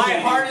 my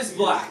heart is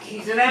black.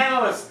 He's an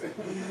analyst.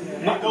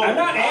 I'm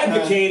not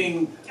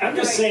advocating. I'm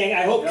just saying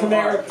I hope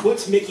Kamara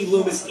puts Mickey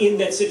Loomis in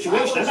that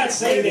situation. I'm not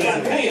saying they got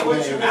to pay him.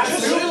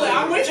 Absolutely,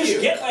 I'm with Just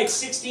you. get like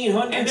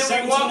 1,600, And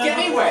then we walk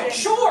anyway.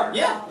 Sure.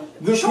 Yeah.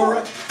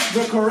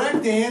 The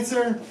correct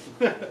answer,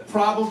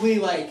 probably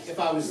like if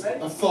I was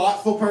a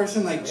thoughtful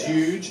person like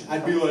Juge,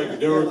 I'd be like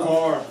Derek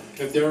Carr.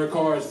 If Derek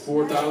Carr is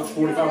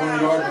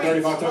 4,500 yards and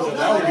 35 touchdowns,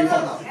 that would be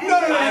fun. No.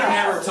 I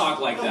never talk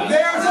like that.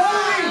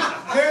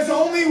 There's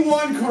only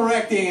one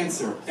correct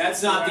answer.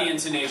 That's not the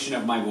intonation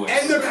of my voice.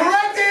 And the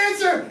correct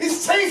answer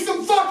is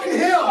Taysom fucking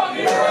Hill.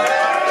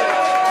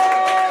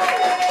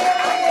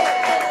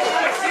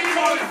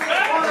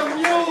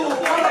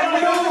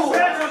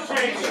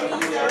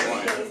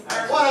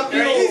 What a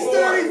mule. He's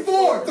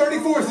 34.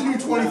 34 is the new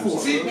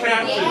 24. Team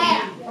captain.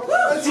 Yeah.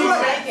 That's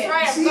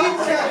right. Team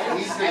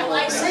captain. I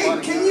like Hey,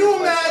 it. can you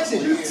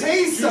imagine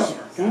Taysom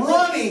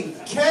running,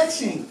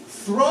 catching,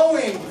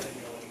 throwing?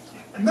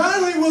 Not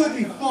only will it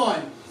be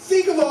fun,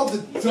 think of all the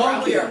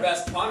Probably our dunking.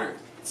 best punter.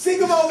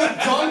 Think of all the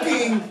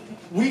dunking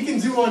we can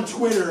do on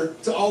Twitter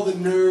to all the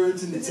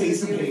nerds and the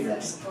Taysom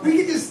haters. We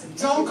can just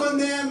dunk on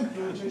them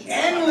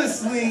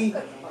endlessly,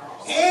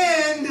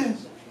 and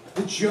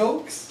the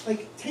jokes.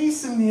 Like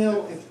Taysom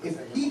Hill, if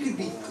he could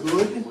be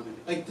good,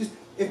 like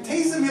if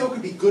Taysom Hill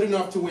could be good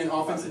enough to win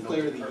Offensive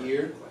Player of the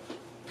Year,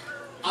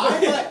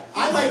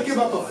 I might give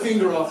up a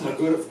finger off my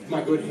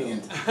good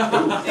hand. Dave, can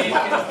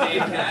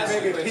I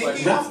ask you a quick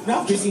question?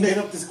 Ralph just made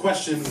up this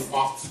question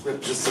off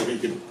script just so we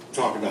could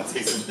talk about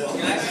Taysom Hill.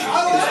 Can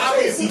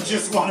I ask you- He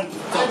just wanted to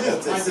talk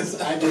about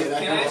Taysom. I did.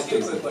 Can I ask you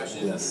a quick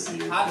question? Yes.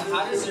 How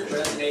does it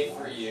resonate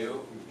for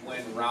you when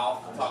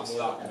Ralph talks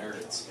about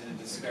nerds in a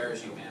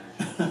disparaging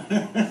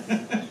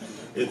manner?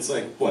 It's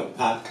like, what,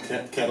 pot,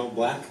 kettle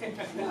black?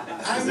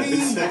 I I think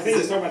he's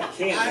talking about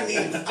the I'm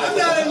candy.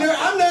 not a nerd.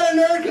 I'm not a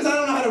nerd because I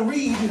don't know how to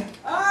read.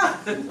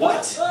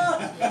 What?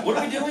 What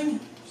are we doing?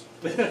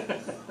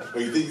 Oh,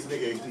 you think he's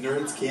making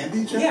nerds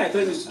candy, Jeff? Yeah, I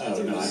thought it was.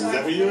 Oh, no, is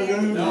that what you were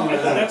going to do? I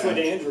thought that's what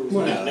Andrew was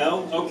doing.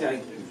 No. No?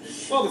 Okay.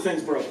 Well, the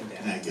thing's broken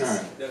down. I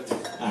guess.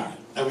 All right.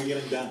 Are we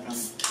getting back on?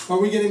 Are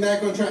we getting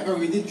back on track? Or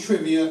we did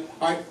trivia.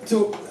 All right.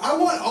 So I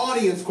want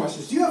audience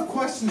questions. Do you have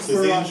questions Does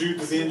for?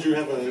 Andrew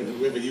have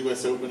a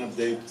U.S. Open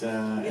update?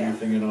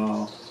 Anything at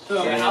all?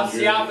 Yeah, how's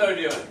Diablo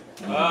doing?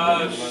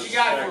 What you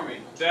got for me?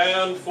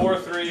 Down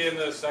 4-3 in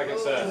the second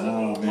set.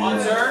 Oh man. On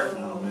serve?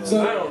 Oh, man.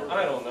 So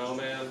I don't know,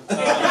 man.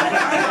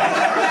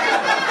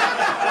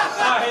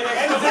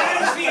 And that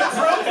is the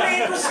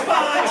appropriate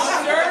response.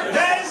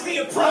 That is the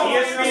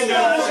appropriate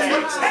response to a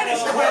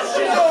tennis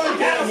question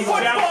at a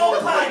football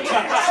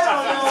podcast.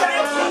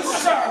 Thank you,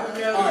 sir.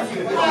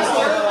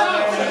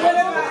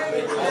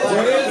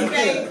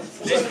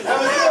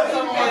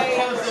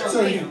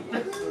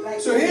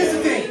 So here's the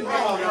thing.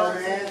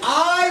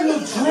 I will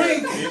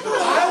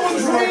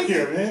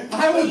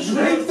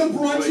drink the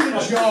brunch in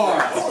a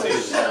jar.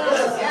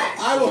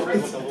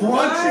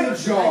 Brunch in a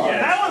jar.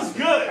 Yeah, that was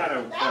good.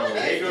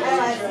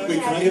 Wait,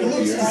 can I It get a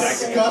looks beer?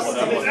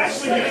 disgusting. It's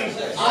actually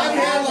good. I've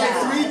had like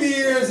 3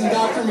 beers and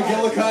Dr.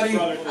 McGillicuddy.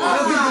 I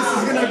don't think this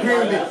is gonna agree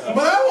with me.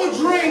 But I will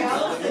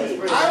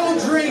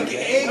drink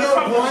Eggo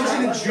brunch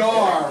in a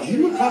jar.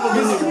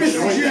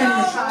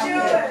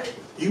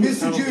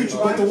 Mr. Juge,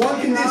 but the one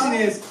condition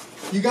is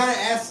you gotta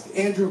ask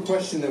Andrew a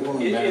question that will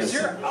embarrass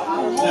him.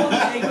 Are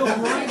you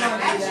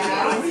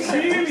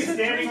gonna be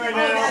standing right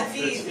now?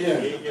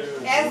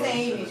 That's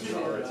Amy.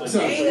 So,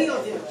 Amy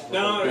will do it.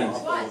 No.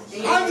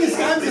 I'm just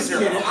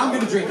kidding. I'm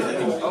gonna drink it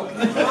anyway.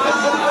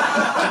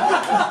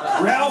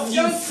 Ralph,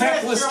 you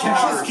feckless Just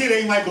coward.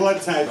 kidding. My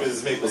blood type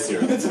is maple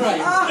syrup. That's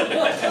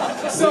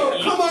right. So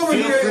come over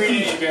Feel here.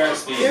 free to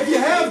embarrass me. If you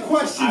have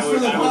questions for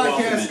the I would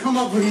welcome podcast, it. come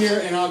over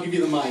here and I'll give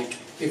you the mic.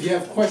 If you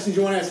have questions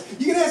you want to ask,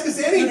 you can ask us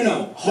anything.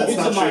 No. Hold the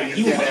not true. mic.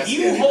 You can't ask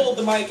You anything. hold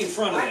the mic in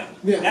front of them.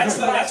 Yeah. That's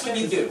what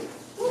you do.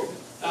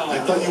 I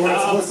thought you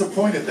weren't supposed to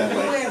point it that Who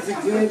way. has a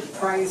good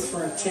price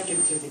for a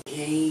ticket to the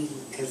game?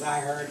 Because I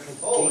heard the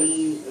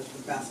game is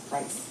the best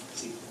price.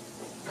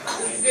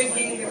 Good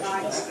game to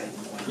buy.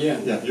 Yeah.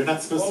 Yeah, you're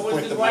not supposed to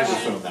point the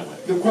microphone that way.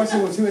 The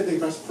question was who had the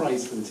best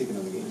price for the ticket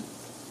on the game?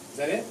 Is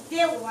that it?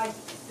 Yeah, well, like,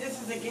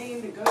 this is a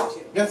game to go to.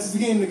 That's the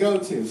game to go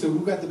to. So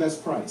who got the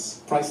best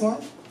price?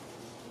 Priceline?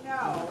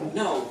 No.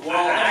 No. Well,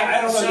 I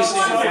don't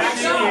understand.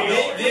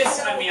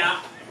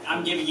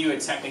 I'm giving you a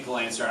technical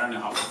answer. I don't know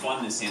how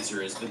fun this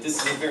answer is, but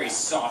this is a very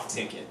soft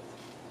ticket.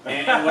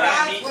 And what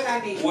That's what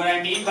I mean. What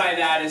I mean by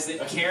that is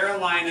that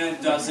Carolina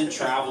doesn't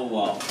travel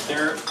well.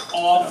 They're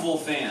awful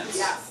fans.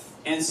 Yes.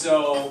 And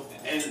so,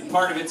 and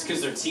part of it's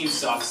because their team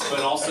sucks, but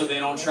also they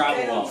don't travel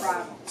They don't well.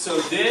 travel. So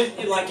this,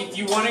 like, if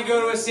you want to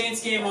go to a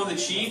Saints game on the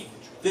cheap,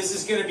 this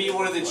is going to be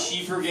one of the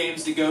cheaper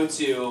games to go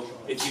to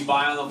if you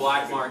buy on the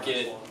black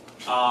market.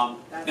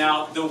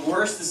 Now, the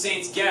worse the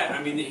Saints get,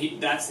 I mean,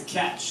 that's the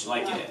catch.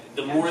 Like,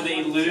 the more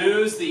they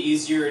lose, the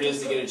easier it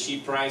is to get a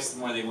cheap price. The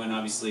more they win,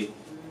 obviously.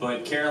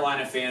 But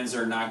Carolina fans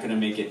are not going to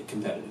make it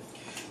competitive.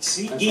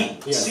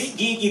 SeatGeek,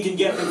 SeatGeek, you can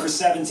get them for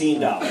 $17.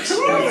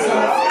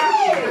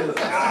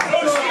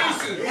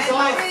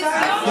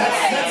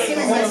 That's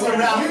sitting next to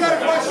Ralph. You got a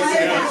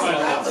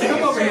question?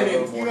 Come over here,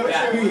 man.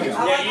 Here you go.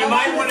 Yeah, you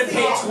might want to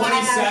pay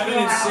 $27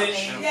 and sit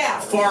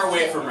far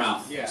away from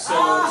Ralph. So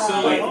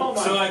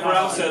like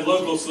Ralph said,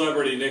 local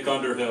celebrity Nick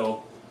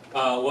Underhill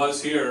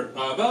was here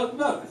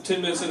about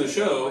 10 minutes in the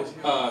show,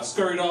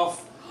 scurried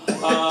off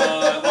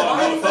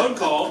on a phone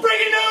call.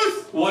 Breaking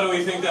news! What do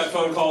we think that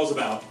phone call is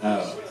about?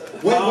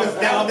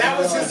 That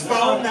was his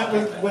phone. That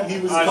was when he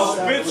was.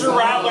 Spencer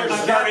Rattler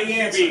starting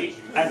QB.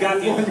 I've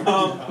got the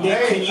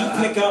Nick, can you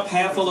pick up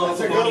half a loaf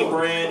of honey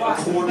bread, a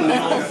quarter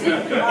loaf,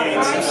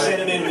 and some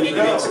cinnamon? We need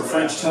to make some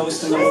French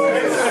toast in the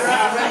morning.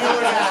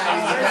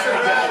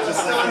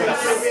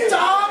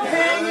 Stop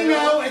hanging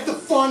out at the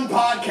fun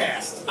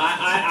podcast.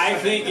 I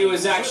think it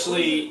was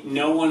actually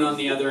no one on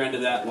the other end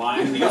of that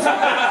line.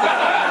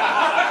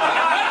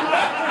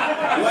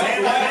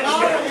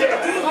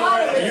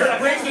 You're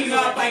breaking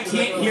up. I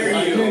can't hear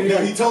you. No,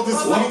 he told his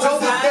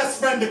best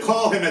friend to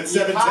call him at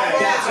 7:10.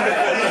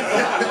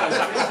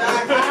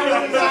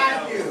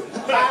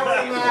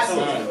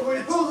 When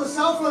he pulls the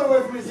cell phone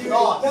away from his ear, it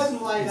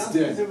doesn't light up.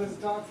 dead. It was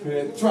dark.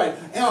 That's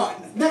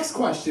right. Next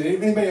question.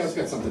 Anybody else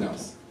got something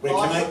else? Wait, can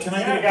I get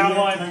a I got beer?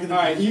 one. Can I get a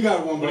All right, you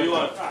got one. What do you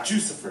want?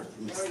 Juicifer.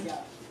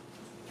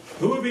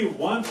 Who would be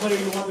one player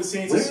you want the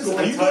Saints to Where is- score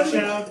are a you going to-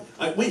 touchdown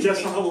Wait,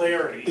 just for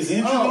hilarity? is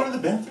Andrew going to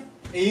the bathroom?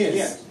 He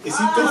is. Is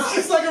he going?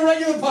 It's like a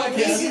regular podcast.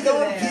 Is he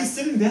going? He's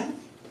sitting down.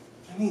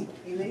 mean,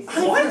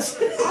 What?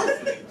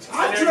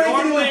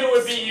 Normally it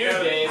would be you,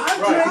 Dave.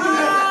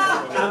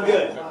 I'm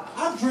good.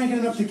 I'm drinking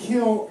enough to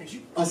kill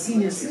a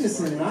senior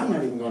citizen, and I'm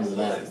not even going to the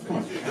bathroom. Come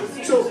on.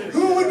 So,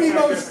 who would be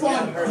most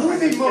fun? Who would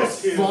be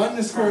most fun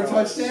to score a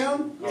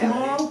touchdown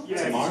tomorrow?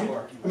 Yeah,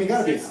 Tomorrow? I mean,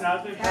 gotta be. It's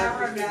not the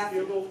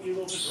field goal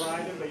to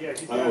drive him, but yeah.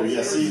 Oh,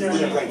 yes, he's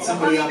like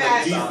somebody on the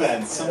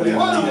defense. Somebody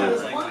on the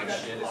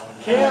defense.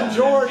 Cam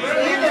George.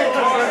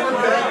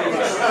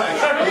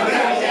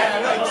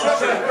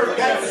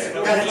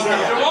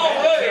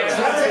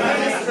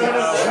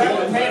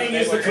 Penning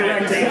is the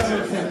correct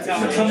answer.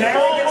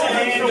 Camaro gets a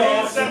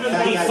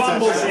handoff, he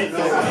fumbles it,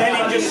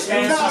 Penning just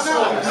stands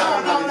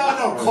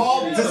No.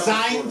 Call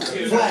design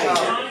play.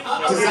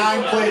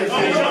 Design play.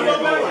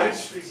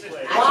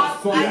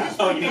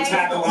 Oh, you mean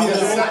tackle? Yeah,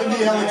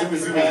 70 eligible.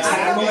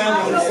 Tackle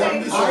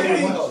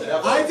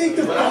I think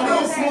the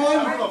funniest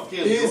one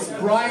is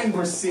Brian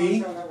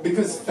Brissy,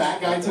 because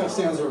fat guy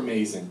touchdowns are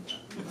amazing.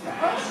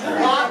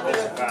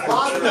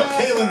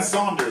 Kalen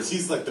Saunders,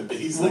 he's like our big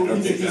He's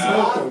guy.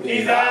 out.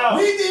 Read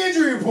the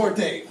injury report,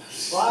 Dave.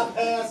 Slot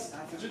pass.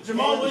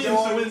 Jamal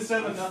Williams to win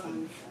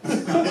 7-0.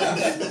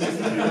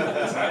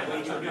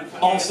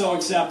 Also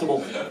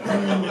acceptable. You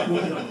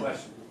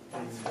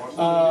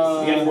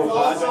got any more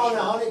Also pods? on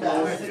the honey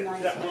badger.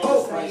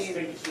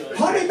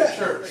 Honey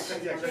badger.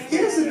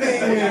 Here's the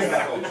thing with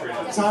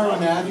Tyrann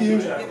Mathieu.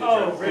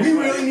 We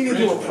really need to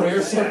do a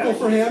prayer circle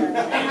for him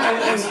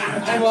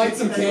and light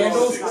some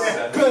candles,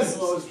 because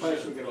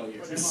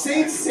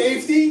Saints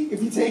safety,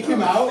 if you take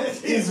him out,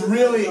 is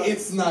really,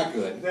 it's not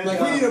good. Like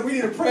we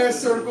need a prayer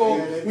circle.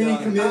 We need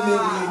commitment. We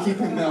need to keep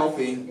him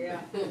healthy.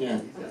 Yeah.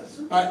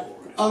 All right.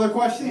 Other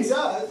questions? He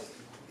does.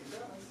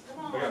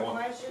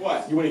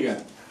 What do you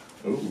got?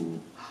 Ooh.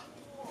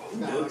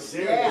 Is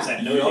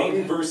that no Young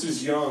name?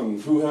 versus Young.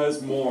 Who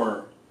has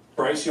more?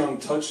 Bryce Young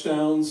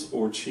touchdowns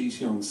or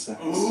Chase Young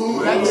sacks? As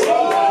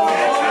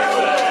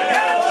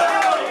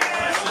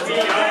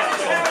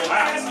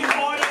the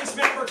audience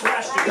member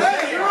question.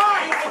 Hey, you're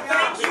right.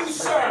 Thank you,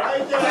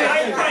 sir.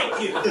 Thank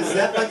you. Is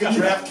that like a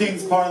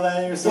DraftKings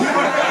parlay or something?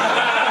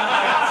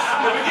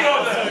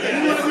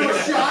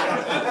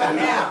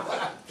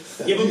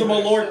 Give him the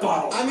Malort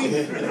bottle. I mean,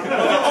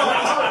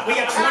 We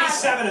got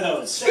 27 of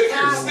those.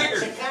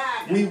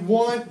 we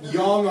want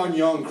young on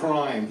young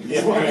crime.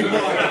 Yeah. That's what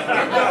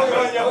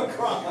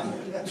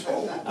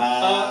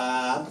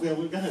we want.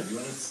 We got it.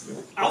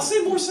 I'll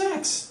say more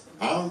sacks.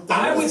 I'll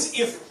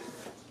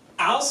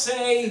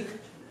say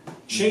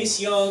Chase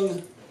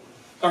Young,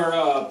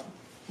 or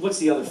what's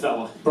the other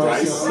fella?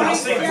 Bryce. I'll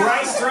say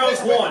Bryce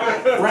throws one.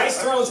 Bryce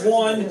throws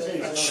one.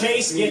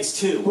 Chase gets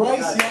two.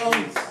 Bryce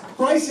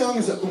Young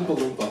is a Oompa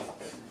Loompa.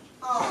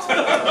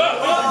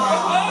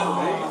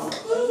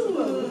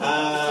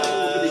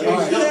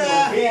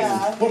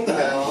 What the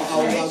hell?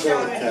 I'll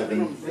go with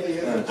Kevin.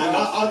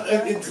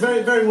 It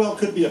very, very well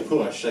could be a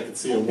push. I could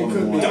see a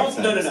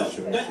 1-1. None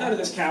of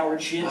this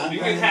coward shit. You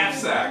get half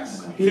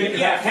sacks.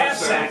 Yeah, half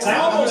sacks. I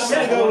almost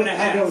said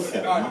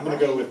 1.5. I'm going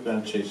to go with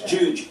Chase.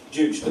 Juge,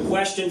 the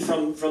question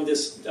from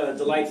this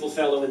delightful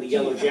fellow in the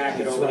yellow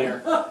jacket over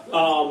there.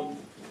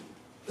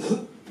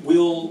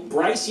 Will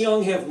Bryce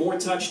Young have more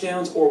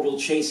touchdowns, or will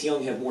Chase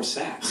Young have more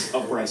sacks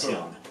of Bryce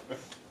Young?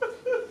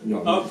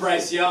 Of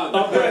Bryce Young.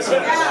 Of Bryce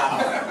Young.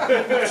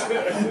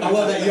 I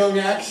love that young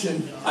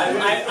action. I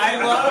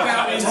love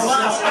how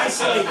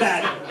isolate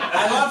that.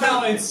 I love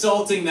how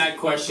insulting that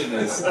question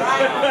is.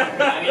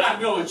 I mean, I'm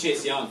going with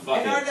Chase Young.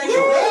 Fuck it.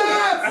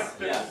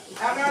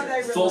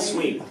 Full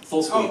sweep.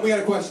 Oh, we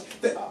got a question.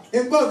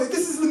 Well,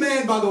 this is the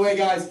man, by the way,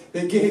 guys,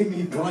 that gave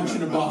me brunch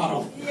in a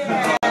bottle.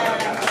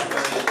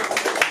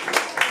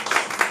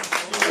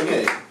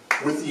 Okay,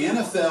 with the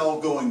NFL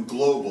going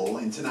global,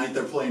 and tonight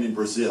they're playing in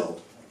Brazil,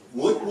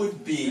 what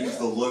would be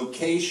the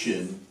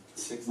location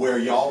where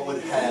y'all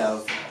would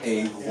have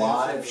a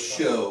live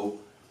show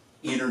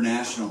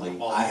internationally?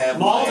 I have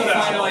my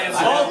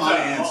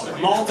answer.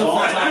 Malta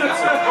final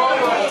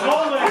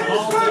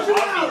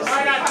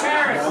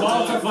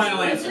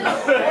answer.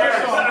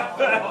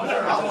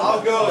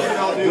 I'll go and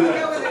I'll do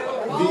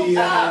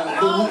that.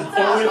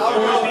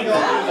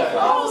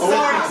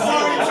 Sorry,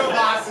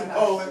 Tomas and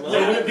Poland.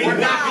 We're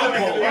not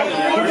going.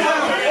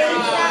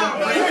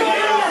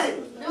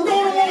 We're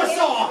going to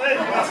Warsaw.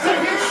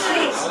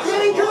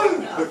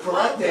 The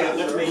correct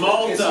answer is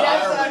Malta.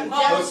 Ireland,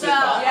 hosted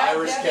by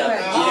Irish Captain.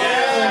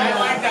 Yeah, I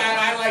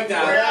like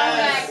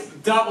that.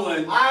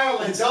 Dublin.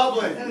 Ireland,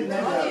 Dublin. I'll do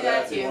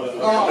that too.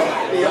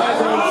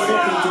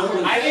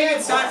 I think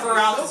it's time for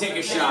Ralph to take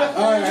a shot.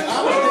 All right,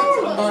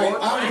 I'm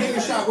gonna take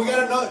a shot. We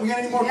got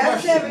any more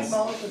questions?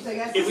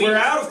 If we're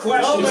out of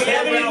questions, Do we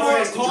have any more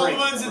Ralph cold drink.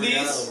 ones of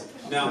these?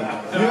 No. You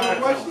have a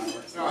question?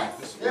 All right.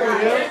 There we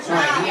go. All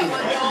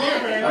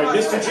right,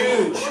 Mr.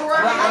 Juge.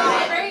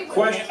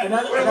 Question.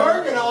 We're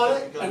working on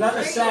it.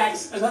 Another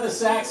sax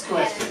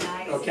question.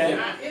 Okay.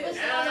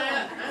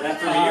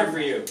 That's from here for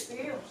you.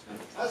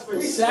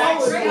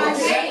 Sax.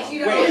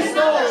 Your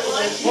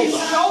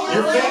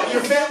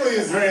family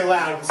is very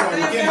loud, so you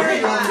can't hear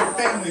you on your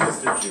family,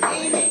 Mr. Jude.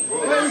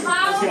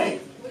 Okay.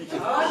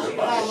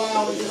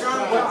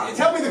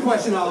 Tell me the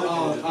question,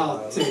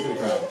 I'll say it to the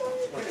crowd.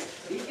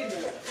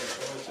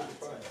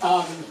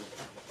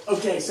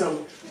 Okay,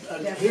 so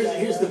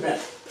here's the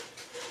bet.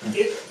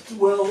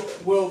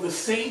 Will the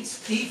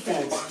Saints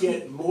defense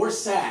get more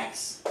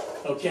sacks,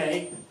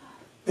 okay,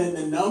 than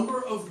the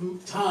number of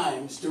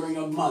times during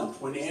a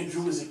month when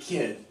Andrew was a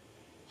kid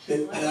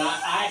that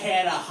I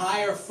had a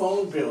higher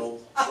phone bill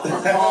for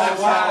calls?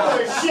 Wow.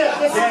 Shit,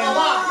 this is a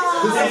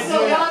lot. This is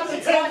a lot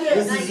to take in.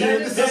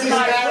 This is an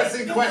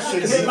embarrassing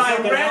question. Is it my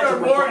rent or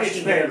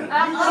mortgage payment?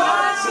 I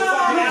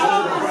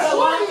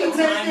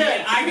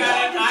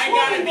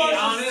gotta be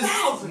honest.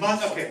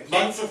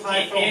 Months of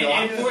high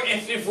phone bill.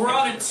 If we're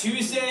on a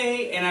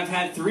Tuesday and I've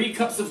had 3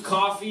 cups of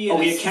coffee and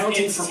we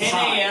accounting for 10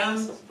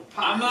 a.m.,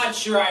 I'm not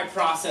sure I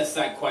processed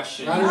that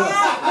question. I don't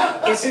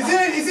know. Is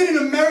it in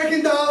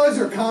American dollars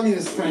or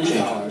communist French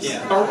dollars?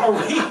 Yeah.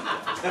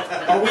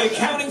 Are we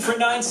accounting for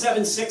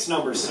 976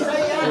 numbers, sir?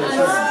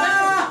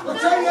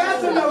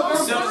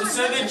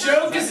 So the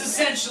joke is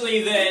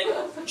essentially that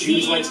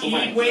he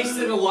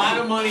wasted a lot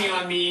of money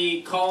on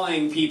me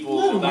calling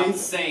people about the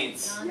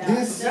Saints.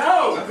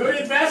 No, good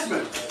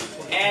investment.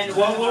 And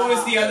what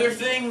was the other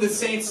thing? The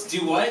Saints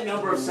do what?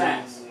 Number of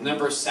sacks.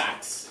 Number of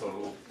sacks.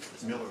 Total.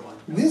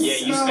 Yeah,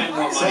 you spend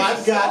more money. So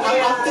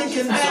I'm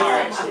thinking,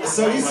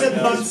 so you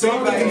said months, so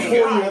I'm thinking 4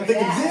 years. I'm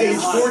thinking age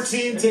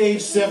 14 to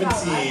age 17.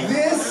 So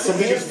I'm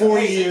thinking 4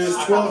 years,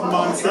 12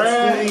 months,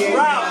 that's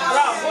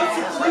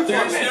 28.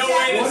 There's no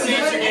way the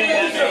Saints are getting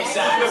that many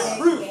sacks.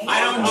 I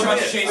don't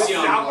trust Chase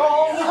Young.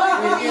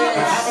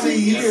 How many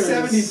years?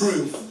 70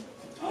 proof.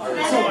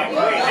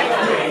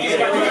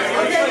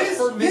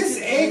 This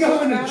egg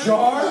in a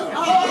jar,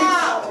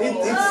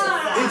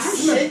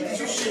 it's shake. Did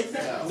you shake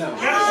that? No.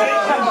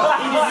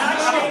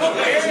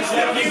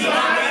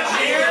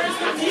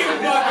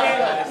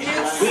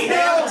 We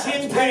have a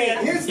tin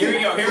pan. Here we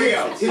go.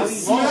 It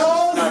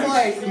smells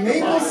like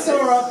maple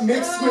syrup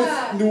mixed with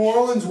New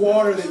Orleans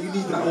water that you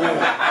need to boil. All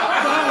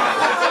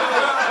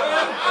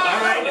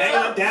right, hang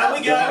on. Down we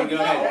go. Go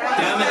ahead.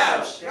 Down the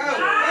house.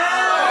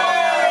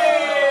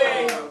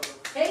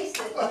 Taste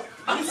it.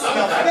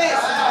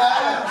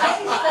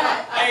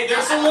 Hey,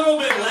 there's a little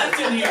bit left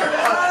in here.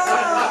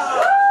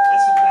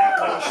 That's some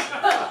backwash.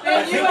 I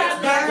think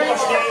that's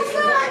backwash, Dave.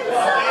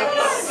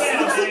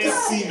 Looks like a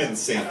semen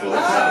sample.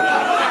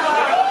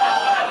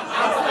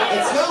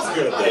 It smells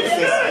good, though.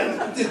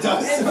 It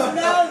does. It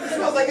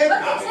smells like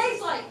eggnog. It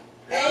tastes like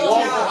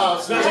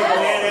Eggnog. Smells like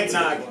banana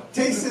eggnog.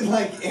 Tasted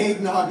like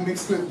eggnog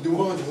mixed with New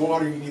Orleans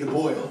water you need to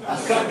boil.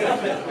 Alright,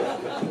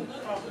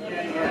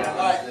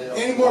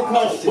 any more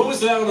questions? What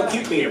was that on the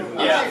puke meter?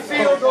 Yeah.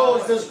 Field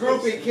goals does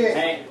groupie kick?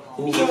 Hey.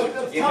 So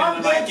if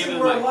Tom Benson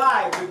were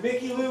alive, would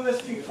Mickey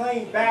Loomis be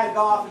playing bad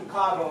golf in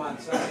Cabo on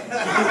Sunday?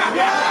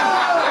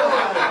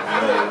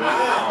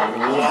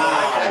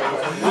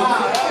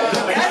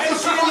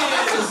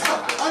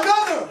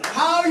 Another!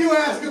 How you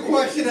ask a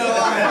question out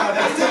loud?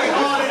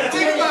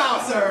 Take him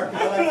out, sir.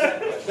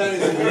 That is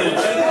great.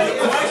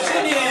 The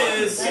question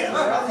is,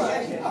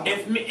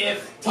 if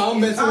Tom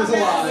Benson was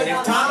alive.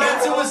 If Tom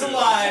Benson was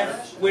alive,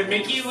 would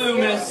Mickey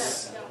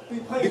Loomis be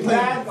playing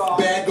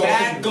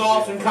bad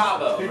golf in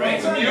Cabo,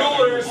 right?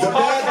 Mueller's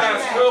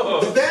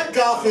podcast. The bad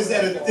golf is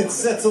it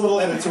sets a little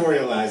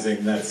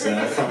editorializing. That's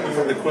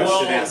from the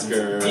question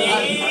asker.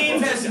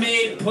 Dave has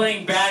made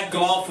playing bad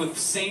golf with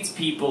Saints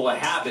people a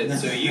habit,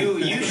 so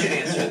you should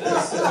answer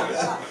this.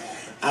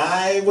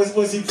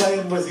 Was he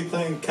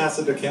playing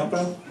Casa de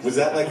Campo? Was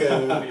that like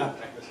a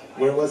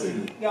where was he?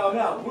 No.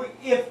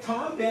 If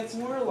Tom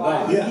Benson were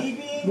alive, Yeah. would he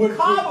be in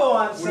Cabo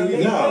on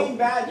Sunday playing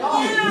bad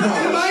golf? He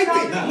might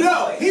be.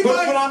 No, he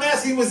might. But I'm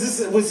asking, was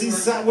he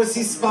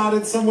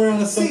spotted somewhere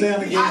on a Sunday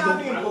on a game?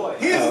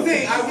 Here's the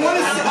thing. I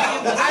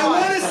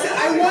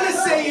want to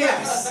say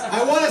yes.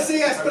 I want to say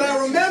yes, but I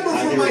remember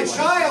from my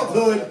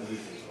childhood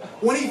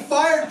when he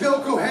fired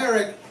Bill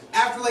Koharic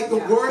after like the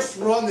worst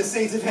run the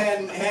Saints have had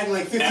in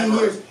like 15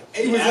 years.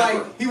 He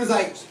was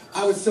like,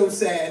 I was so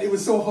sad. It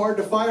was so hard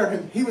to fire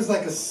him. He was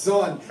like a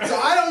son. So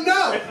I don't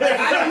know.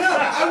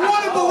 I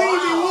want to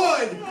believe he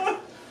would.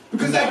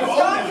 Because that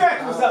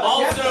contract was up.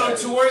 Also,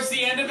 towards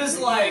the end of his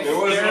life,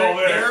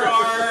 there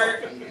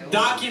are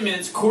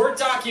court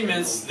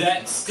documents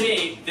that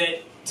state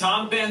that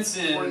Tom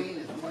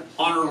Benson,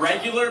 on a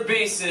regular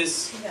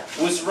basis,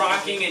 was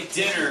rocking a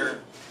dinner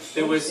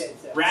that was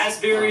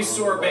raspberry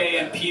sorbet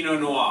and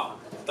Pinot Noir.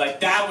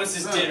 Like, that was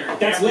his dinner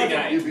every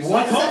night.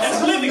 What?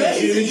 That's living,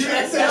 dude.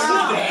 That's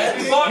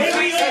living. I'm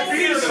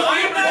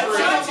not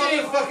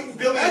judging.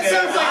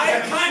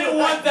 I kind of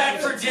want that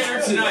for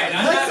dinner tonight.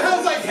 That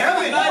sounds like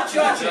heaven. I'm not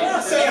judging.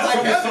 That sounds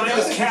like heaven.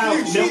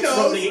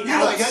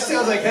 That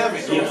sounds like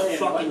heaven.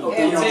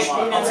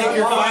 I'll take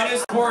your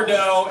finest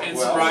Bordeaux and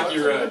some Rocky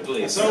Road,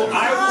 please. So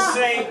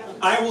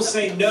I will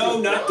say no,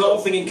 not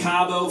golfing in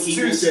Cabo.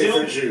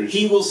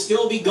 He will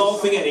still be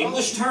golfing at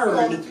English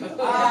Turn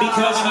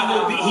because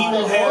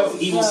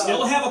he will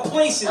still have a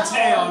place in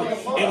town,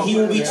 and he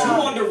will be too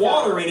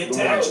underwater in it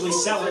to actually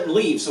sell it and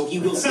leave. So he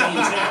will stay in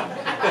town.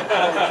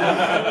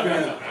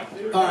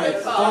 All right.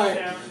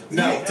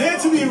 No, to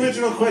answer the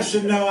original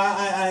question, no,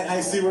 I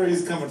see where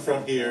he's coming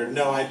from here.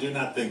 No, I do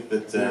not think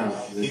that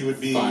he would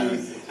be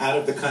out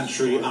of the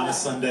country on a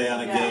Sunday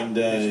on a game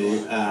day.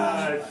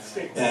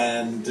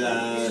 And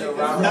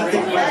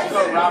nothing.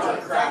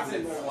 Robert Kraft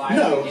and fly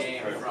the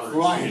game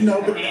from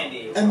No, but,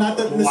 and not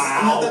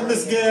that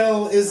Miss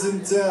Gale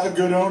isn't a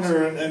good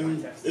owner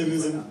and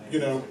isn't, you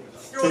know,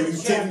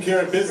 taking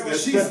care of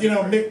business. But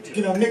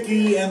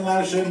Mickey and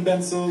Lauscha and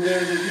Bensel,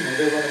 they're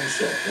running the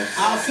show.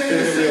 I'll say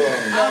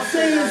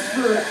this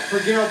for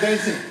Gail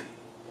Benson.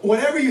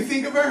 Whatever you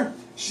think of her,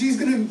 she's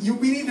gonna.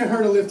 We need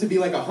her to live to be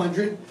like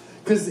 100.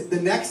 Because the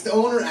next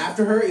owner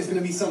after her is going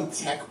to be some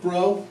tech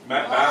bro.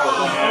 Matt Bauer.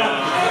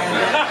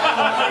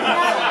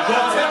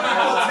 Well,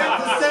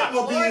 10%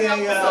 will be a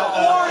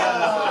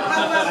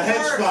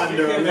hedge fund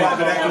or a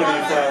private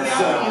equity firm.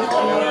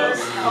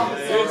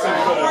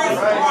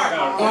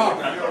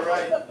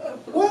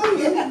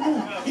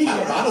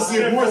 Well, honestly,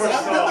 Morris,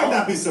 that might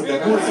not be so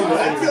bad. I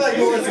feel like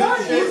Morris.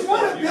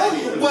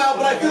 Well,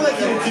 but I feel like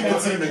he would keep it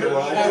teaming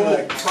around.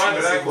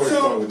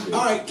 So,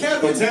 all right,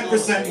 Kevin.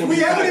 10%. Do we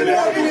have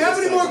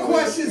any more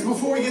questions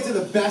before we get to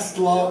the best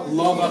love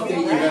update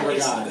you've ever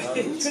got?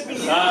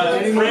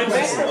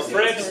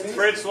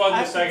 Fritz won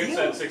the second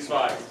set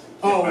 6-5.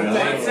 Oh,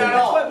 thanks.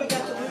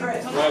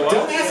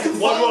 Don't ask him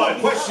follow-up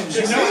questions.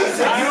 You know, yes,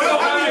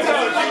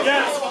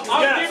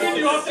 I'm giving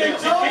you updates.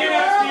 You can't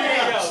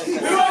ask me.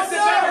 Who wants to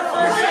better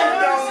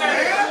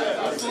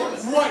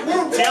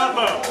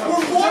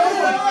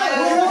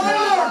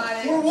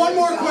We're one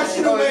more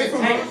question away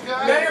from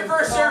better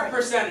first serve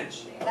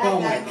percentage. Oh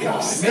my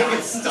gosh, make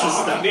it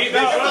stop. If I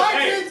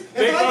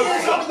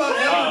can't talk about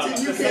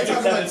Edmonton, you can't talk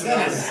about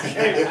tennis.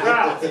 Hey,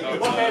 Ralph,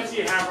 what match do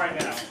you have right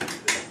now?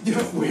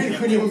 Where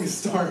do you want me to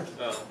start?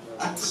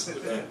 I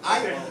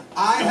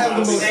have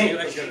the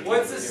most.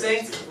 What's the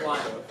Saints line?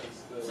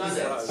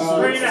 Sunday.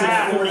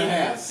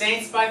 3.5.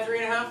 Saints by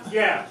 3.5?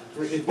 Yeah.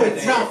 Wait,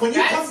 Ralph,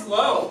 That's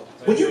low.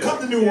 When you come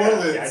to New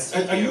Orleans,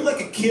 are you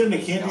like a kid in a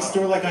candy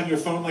store, like on your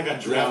phone, like on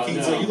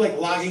DraftKings? No. Are you like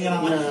logging in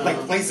on like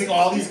placing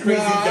all these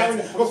crazy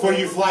bets before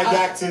you fly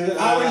back to?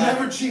 I would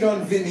never cheat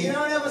on Vinny. You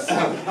don't have a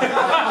second.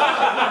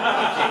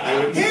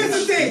 Here's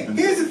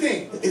the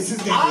thing. Is his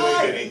name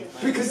really Vinny?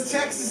 Because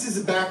Texas is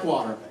a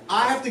backwater.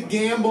 I have to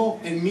gamble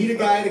and meet a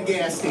guy at a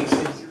gas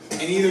station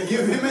and either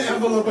give him an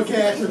envelope of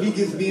cash or he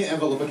gives me an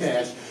envelope of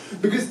cash.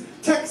 Because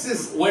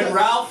Texas... When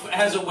Ralph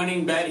has a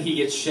winning bet, he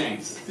gets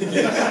shanked. You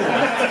don't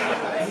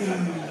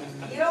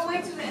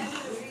wait till the end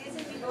of the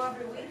season, you go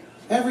every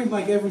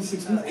week? Every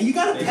 6 weeks. You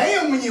gotta pay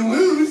him when you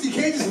lose. You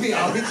can't just be,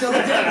 I'll get you on the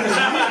debt.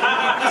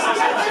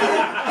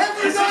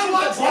 Every time I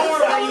watch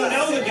you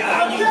know the guy.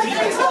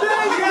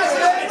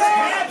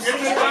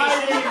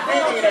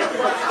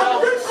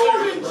 I'm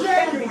recording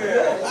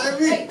January. I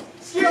mean,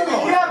 Come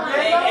on.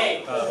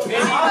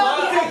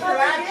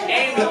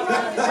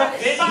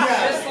 Hey,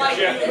 just like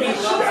you, he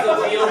loves the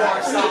real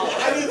Marcelo.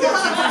 I think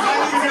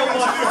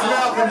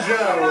Ralph and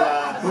Joe.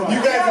 You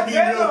guys would be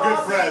real good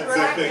friends, I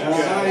think.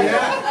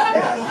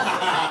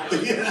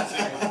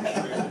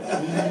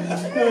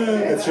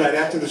 That's right,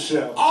 after the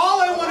show.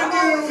 all I want to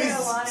do is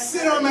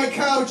sit on my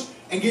couch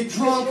and get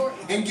drunk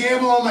and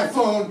gamble on my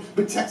phone,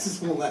 but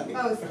Texas won't let me.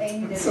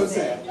 So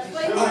sad.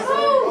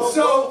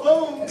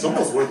 So It's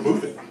almost worth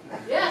moving.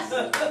 Yes.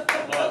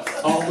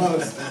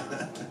 almost.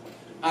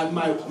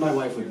 My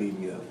wife would leave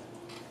me though.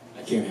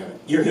 I can't have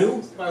it. You're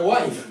who? My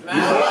wife.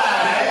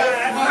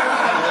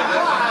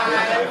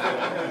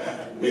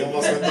 We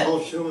almost went the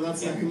whole show without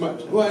saying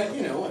much. What?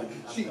 You know what?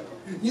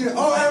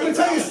 Oh, I'm gonna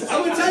tell you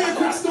a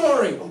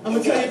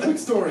quick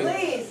story.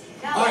 Please.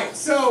 All right,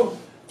 so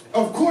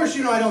of course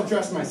I don't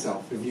dress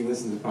myself. If you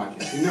listen to the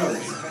podcast, you know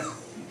this.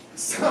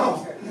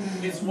 So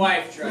His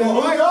wife tried.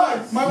 oh my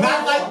God, my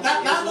Not wife.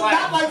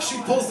 like like she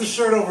pulls the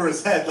shirt over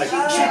his head. Like she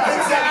picks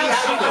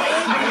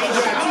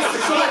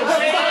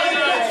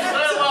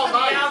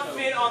The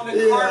outfit on the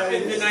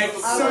carpet the night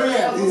before.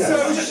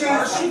 So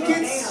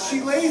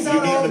she lays You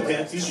out mean all the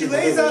panties? she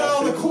lays out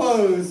all the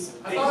clothes.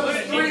 I thought it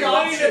was three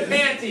options.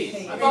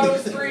 Panties. I thought it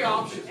was three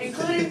options.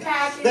 Including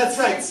packing. That's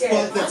right.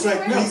 Well, that's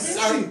right.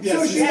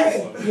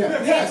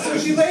 So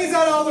she lays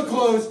out all the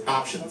clothes.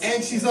 Options.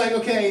 And she's like,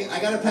 okay, I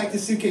gotta pack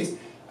this suitcase.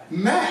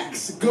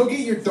 Max, go get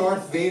your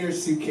Darth Vader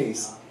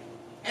suitcase.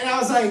 And I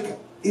was like,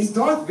 is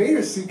Darth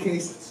Vader's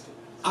suitcase?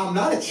 I'm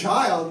not a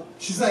child.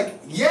 She's like,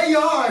 yeah, you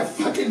are. I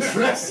fucking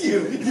dress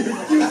you. You're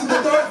using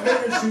the Darth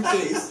Vader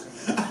suitcase.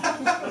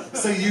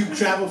 So you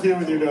traveled here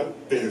with your Darth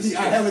Vader suitcase.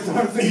 I have a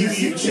Darth Vader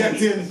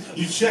suitcase.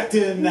 You checked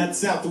in at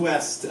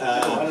Southwest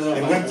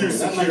and went through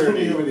That might put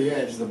security. me over the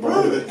edge. The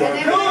With a Darth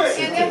Vader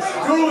suitcase.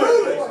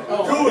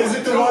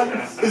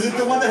 Is it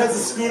the one that has a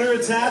scooter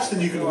attached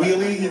and you can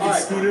wheelie? You can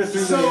scooter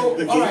through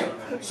the gate. All right.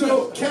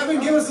 So Kevin,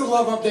 give us a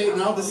love update,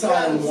 and I'll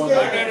decide on one.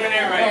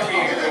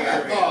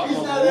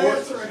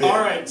 All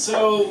right,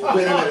 so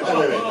Wait.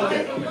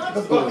 Okay.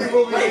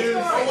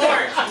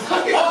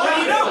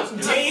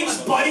 Dave's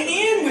butting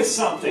in with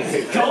something.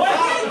 Go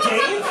ahead,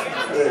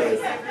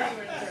 Dave.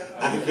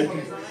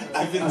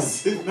 I've been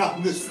sitting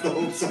on this the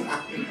whole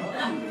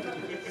time.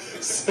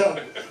 So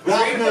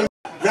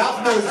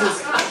Ralph knows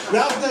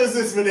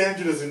this, but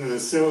Andrew doesn't know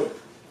this. So,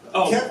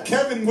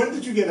 Kevin, when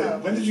did you get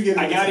in? When did you get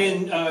in? I got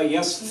in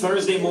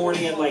Thursday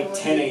morning at like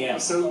 10 a.m.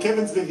 So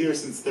Kevin's been here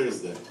since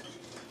Thursday.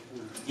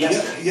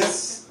 Yes.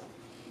 Yes.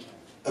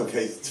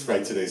 Okay, it's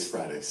right. Today's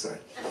Friday. Sorry.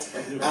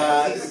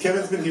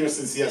 Kevin's been here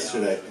since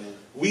yesterday.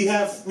 We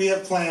have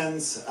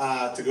plans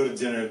to go to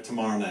dinner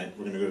tomorrow night.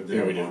 We're going to go to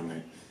dinner tomorrow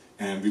night,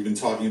 and we've been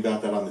talking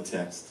about that on the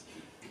text.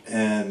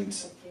 And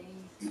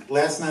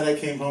last night I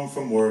came home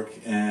from work,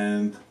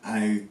 and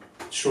I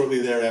shortly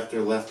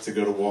thereafter left to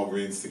go to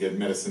Walgreens to get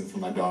medicine for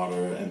my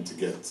daughter and to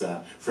get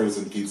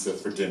frozen pizza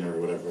for dinner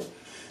or whatever.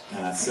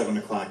 7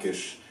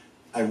 o'clock-ish.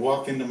 I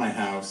walk into my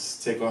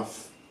house, take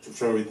off,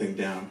 throw everything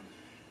down,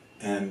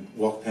 and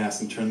walk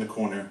past and turn the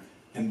corner,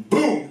 and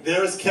boom,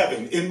 there is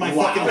Kevin in my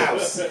fucking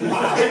house. In my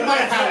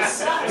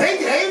house. Hey,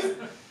 Dave!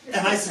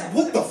 And I said,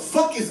 what the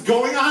fuck is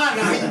going on?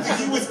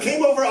 He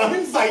came over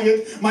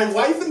uninvited. My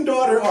wife and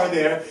daughter are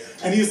there.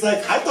 And he's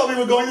like, I thought we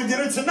were going to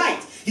dinner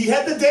tonight. He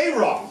had the day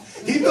wrong.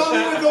 He thought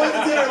we were going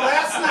to dinner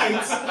last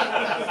night.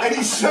 And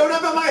he showed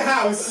up at my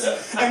house.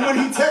 And when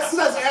he texted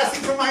us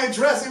asking for my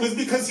address, it was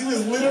because he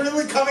was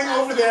literally coming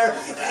over there.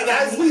 And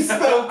as we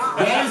spoke,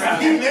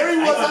 there he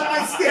was on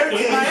my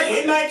staircase.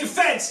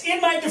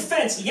 In my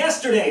defense,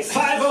 yesterday,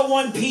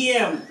 5:01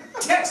 p.m.,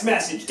 text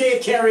message,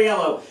 Dave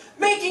Cariello.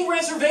 Making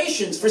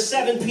reservations for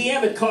 7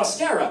 p.m. at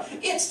Costera.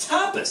 It's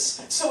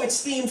tapas, so it's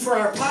themed for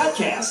our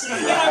podcast.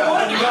 And I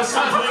wanted to go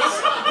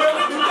someplace where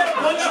we can get a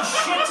bunch of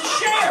shit to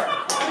share.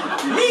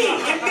 Me,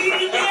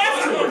 immediately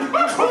afterward.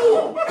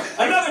 Cool.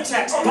 Another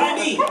text by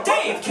me.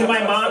 Dave, can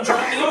my mom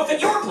drop me off at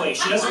your place?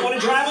 She doesn't want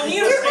to drive on the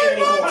interstate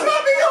anymore. Can my mom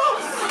drop me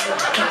off?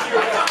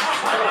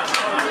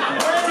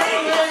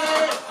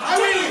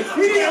 Dave,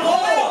 we need a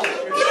hole.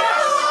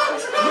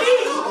 Me,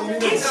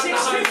 it's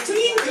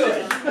 6:15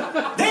 good.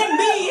 Then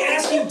me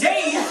asking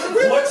Dave,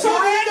 what's your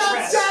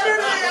address?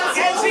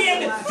 As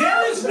in,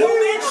 there is no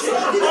mention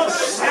of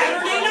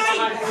Saturday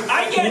night.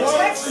 I get a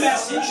text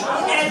message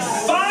at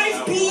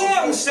 5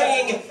 p.m.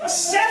 saying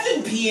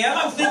 7 p.m.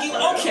 I'm thinking,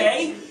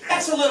 okay,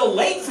 that's a little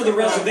late for the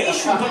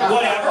reservation, but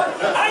whatever.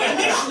 I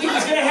initially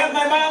was going to have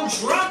my mom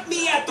drop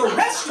me at the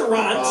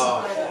restaurant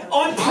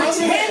on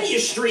Britannia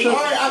Street.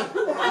 Sorry, I'm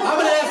going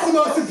to ask the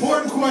most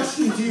important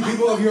question to you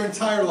people of your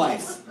entire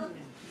life.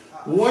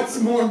 What's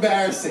more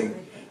embarrassing?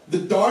 The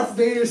Darth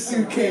Vader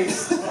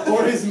suitcase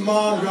or his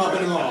mom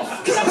dropping him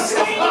off? Because I'm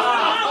staying with my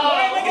mom.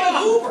 Why am I going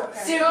to Uber?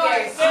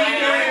 Suitcase.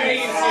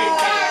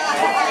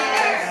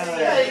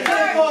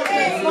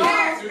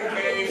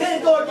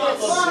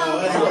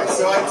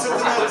 So I took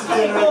them out to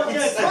dinner.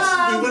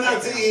 We went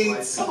out to eat.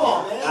 Come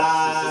on,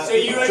 man. So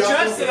you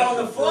adjusted on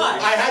the fly.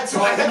 I had to.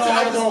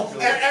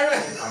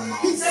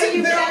 He's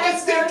sitting there on my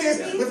staircase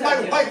with my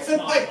wife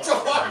and my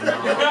daughter.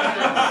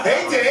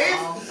 Hey, Dave.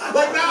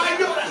 Like now I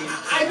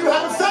knew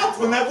how it felt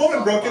when that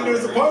woman broke into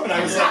his apartment.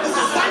 I was like, this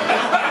is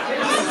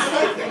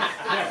frightening.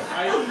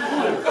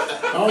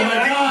 Oh my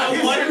God!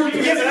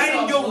 Yeah, but I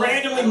didn't go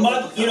randomly,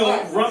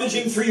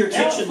 rummaging through your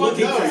kitchen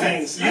looking for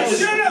things.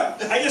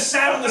 I just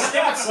sat on the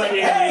steps like,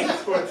 hey,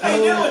 how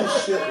you doing?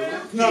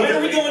 When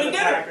are we going to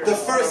dinner? The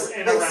first,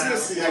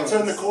 seriously, I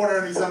turned the corner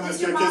and he's on my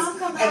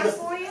staircase.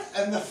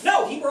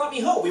 No, he brought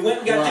me home. We went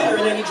and got dinner,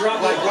 and then he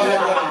dropped me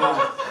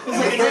off. The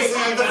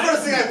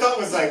first thing I thought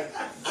was like,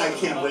 I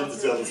can't wait to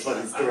tell this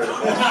fucking story.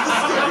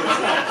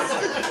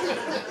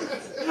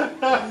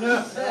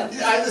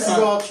 This is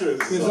all true.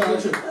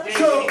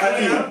 So,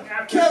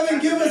 Kevin,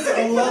 give us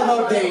a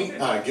love update.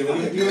 All right, give us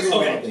a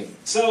love update.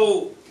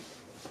 So,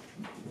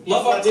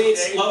 love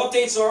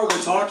updates are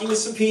we're talking to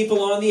some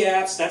people on the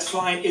apps. That's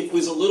fine. It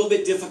was a little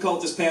bit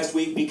difficult this past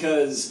week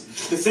because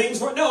the things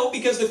were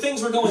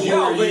going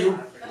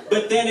well.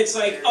 But then it's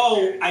like,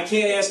 oh, I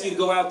can't ask you to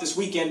go out this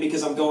weekend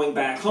because I'm going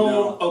back home.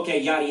 No. Okay,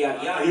 yada,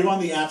 yada, yada. Are you on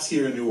the apps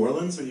here in New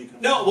Orleans? Or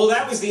No, well,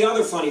 that was the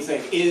other funny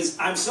thing, is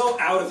I'm so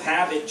out of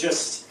habit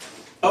just,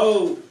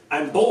 oh,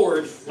 I'm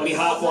bored, let me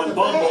hop on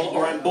Bumble,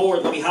 or I'm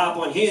bored, let me hop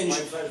on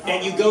Hinge,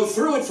 and you go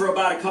through it for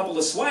about a couple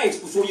of swipes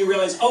before you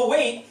realize, oh,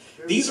 wait,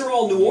 these are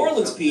all New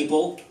Orleans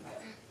people.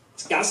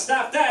 Gotta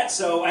stop that,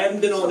 so I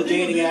haven't been on the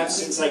dating apps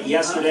since like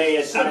yesterday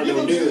at, I don't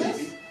know, noon.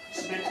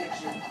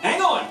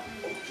 Hang on!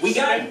 We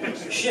got,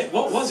 shit,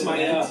 what was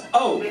my,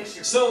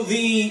 so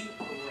the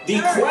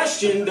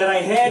question that I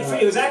had,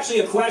 it was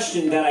actually a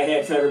question that I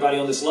had for everybody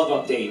on this love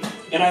update.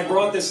 And I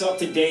brought this up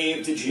to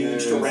Dave, to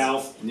Juge, to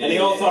Ralph, and they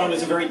all thought it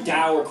was a very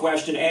dour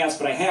question to ask,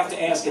 but I have to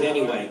ask it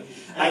anyway.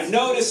 I've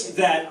noticed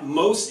that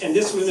most, and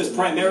this one is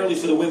primarily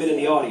for the women in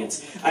the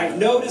audience, I've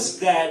noticed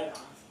that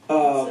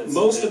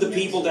most of the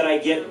people that I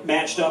get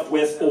matched up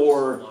with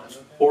or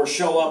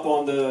show up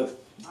on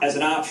as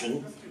an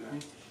option,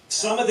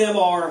 some of them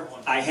are,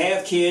 I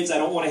have kids, I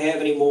don't want to have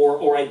any more,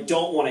 or I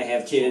don't want to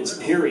have kids,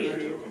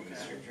 period.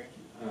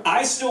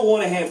 I still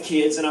want to have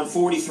kids, and I'm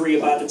 43,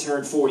 about to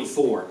turn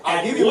 44.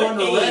 At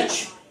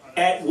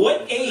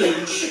what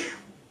age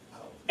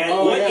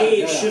At what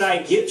age should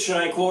I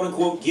quote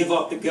unquote give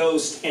up the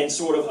ghost and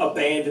sort of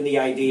abandon the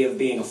idea of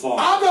being a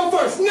father? I'll go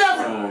first.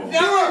 Never.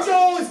 Never.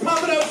 Joel is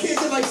pumping out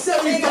kids at like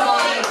 75. I'm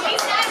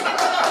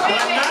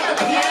not the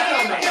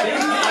piano man.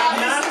 I'm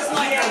not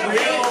like a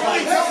real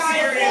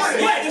serious.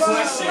 Yeah, this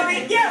is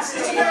serious. Yes,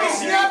 it's very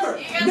serious. Never.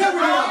 You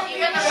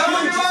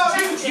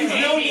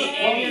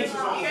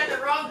got the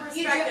wrong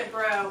perspective,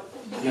 bro.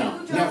 No,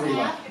 never give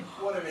up.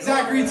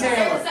 Zachary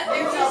Taylor.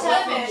 There's a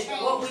limit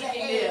what we can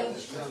do.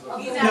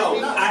 No,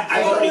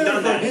 I've already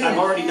done that. I've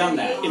already done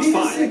that. It's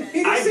fine.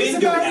 I've been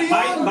doing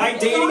that. My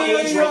dating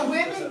age,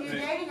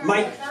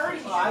 my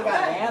I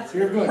got an answer.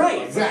 You're good.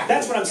 Right, exactly.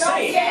 That's what I'm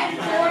saying.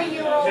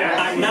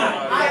 I'm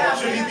not.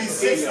 Should he be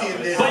 60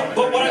 in this?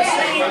 But what I'm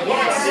saying,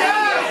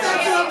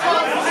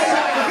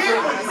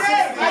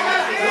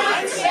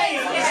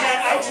 is that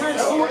I turned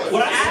 40.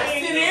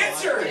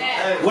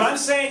 What I'm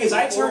saying is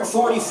I turned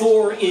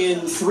 44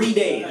 in 3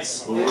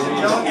 days.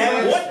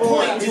 At what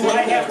point do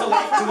I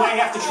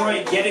have to try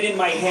and get it in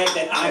my head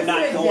that I'm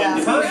not going to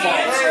be father? I've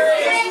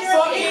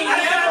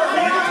got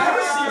one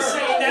person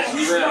saying that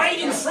who's right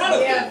in front of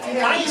me.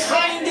 I'm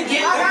trying to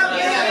get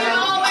there.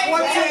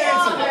 What's the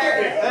answer?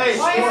 Hey,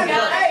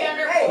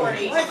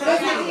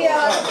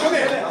 Come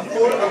here. I'm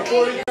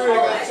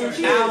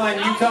 43. Alan,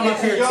 you come up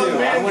here too. I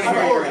want to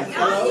hear your answer.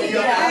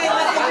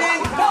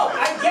 No,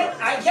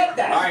 I get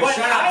that. All right, but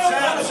shut I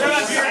up.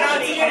 You're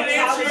not even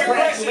answering your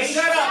question.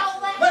 Shut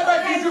up. Let my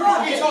future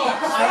rookie talk.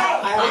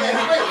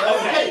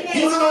 Okay.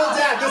 He's an old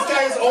dad. This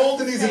guy is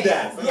old and he's a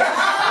dad.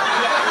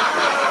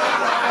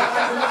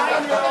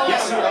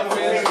 Yes, sir. I'm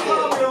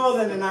 12-year-old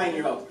and a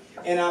 9-year-old.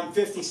 And I'm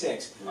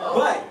 56.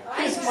 But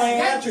here's my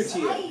answer to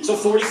you. So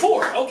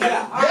 44, okay.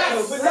 Yeah.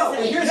 But no,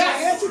 here's my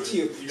answer to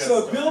you. So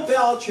if Bill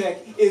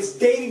Belichick is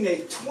dating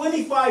a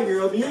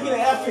 25-year-old and you're going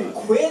to effing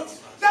quit?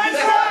 That's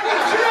right!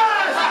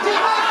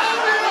 Yes!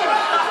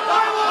 I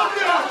love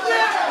you!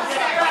 Yes!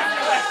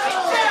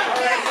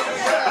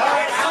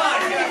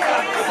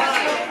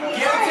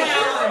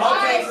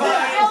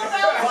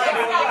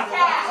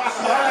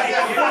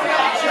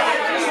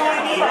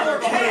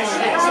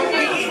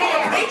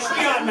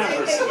 Patreon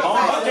members.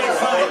 Okay,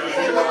 fine.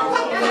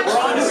 We're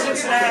on to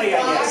Cincinnati, I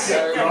guess.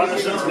 You're on to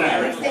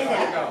Cincinnati.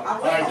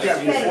 All right,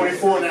 Kevin, you're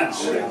 44 now.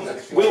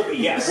 Will be,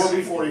 yes. Will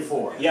be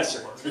 44. Yes,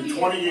 sir. In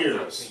 20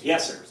 years.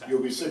 Yes, sir.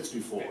 You'll be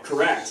 64.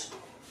 Correct.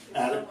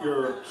 At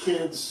your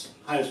kid's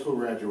high school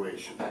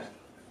graduation.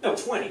 No,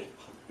 20.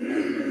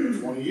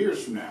 20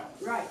 years from now.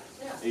 Right.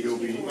 You'll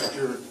be at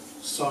your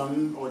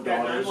son or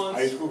daughter's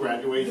high school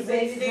graduation,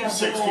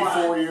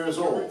 64 years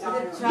old.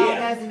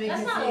 Yeah.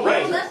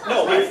 Right.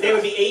 No, they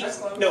would be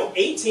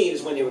 18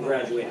 is when they would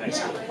graduate high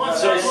school.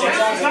 So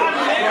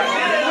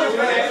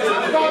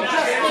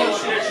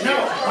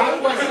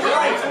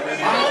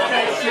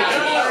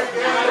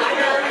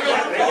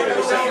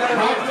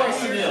My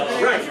question is,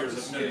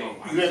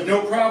 you have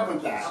no problem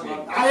with that.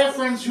 I have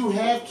friends who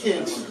have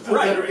kids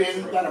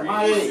that are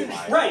my age.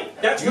 Right.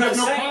 That's what I'm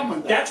no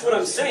saying. That's what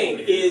I'm saying.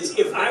 Is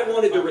if I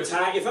wanted to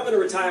retire, if I'm going to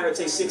retire at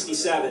say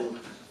 67.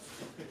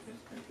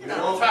 You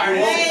won't.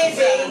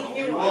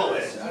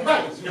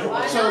 Right. So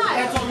that's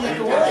all you have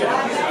to worry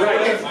about.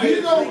 Right. If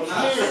you don't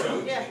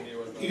care,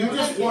 you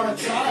just want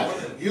a child.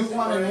 You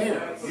want an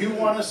heir. You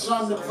want a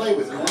son to play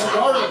with. You want a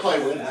daughter to play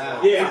with.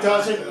 It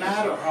doesn't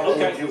matter how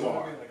old you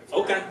are.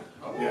 Okay.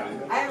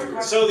 Yeah.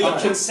 So the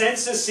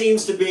consensus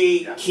seems to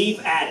be keep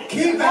at it.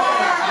 Keep at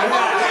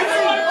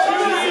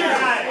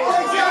it.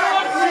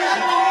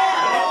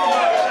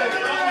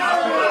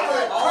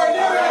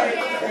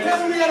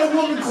 Kevin, we got a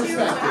woman's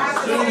perspective.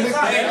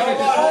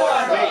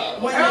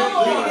 When your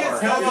penis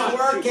doesn't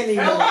work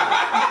anymore.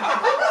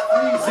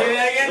 Say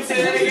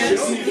that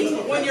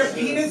again. When your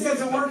penis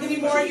doesn't work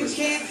anymore, you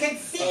can't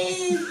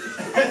conceive.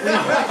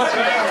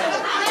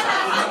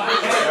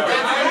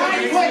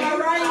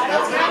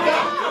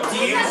 Do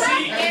you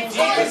see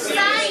this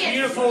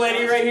beautiful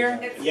lady right here?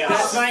 Yes.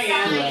 That's my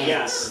aunt.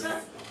 Yes.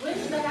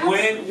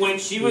 When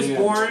she was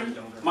born,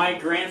 my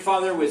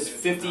grandfather was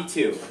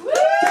 52.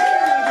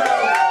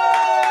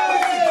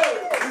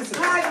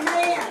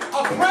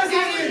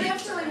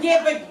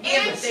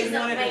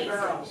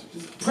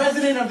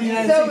 President of the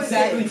United States,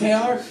 Zachary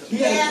Taylor, he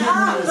had a kid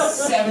when he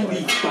was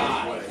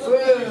 75.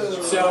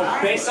 So,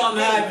 based on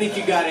that, I think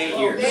you got 8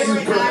 years.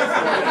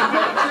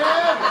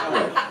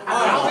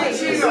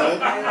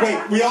 Wait,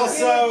 we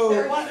also.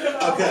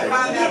 Okay.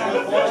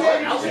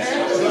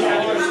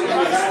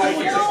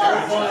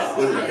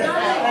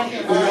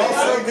 We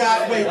also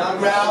got. Wait,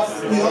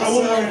 Ralph. We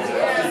also.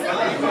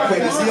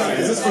 Wait,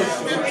 is this for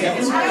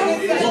Kevin?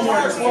 One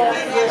more. Is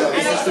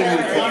this for you?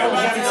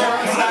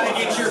 How to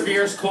get your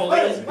beers cold.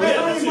 Who's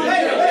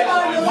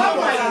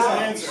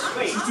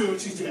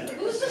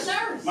the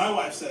nurse? My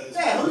wife says.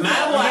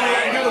 My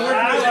wife. You gotta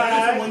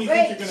work when you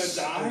think you're gonna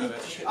die.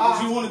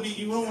 Because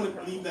you don't want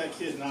to leave that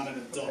kid not an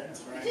adult,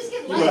 right? Just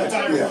get You want to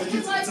die life. before the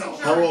kid's an adult.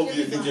 How old do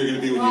you think you're going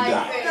to be when you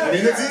die? I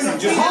mean, it's easy.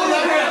 Just hold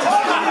up.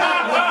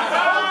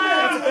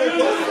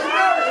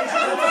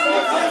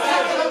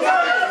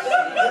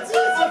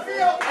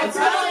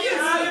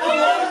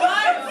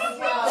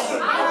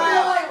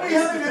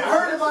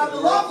 the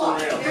love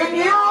line.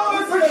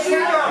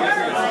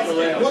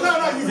 Well, no,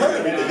 you've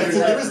heard everything.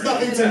 There is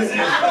nothing to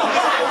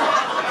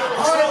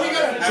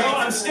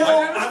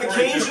I'm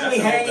occasionally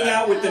hanging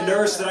out with the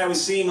nurse that I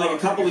was seeing like a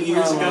couple of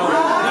years ago.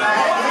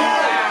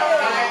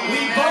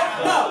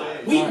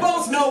 We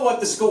both know what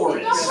the score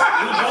is. We both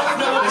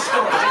know what the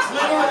score is. It's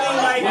literally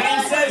like when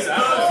he says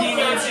both, he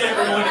means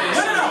everyone in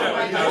the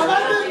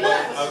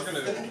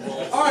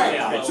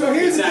Alright, so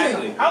here's the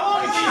thing. How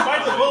long did you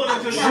bite the bullet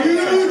into the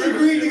Huge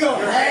agreed to go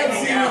hand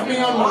scene with me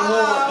on the wall.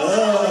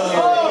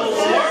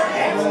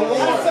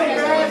 That's some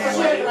bad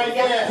shit right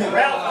there.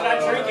 Ralph, I'm not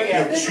drinking it.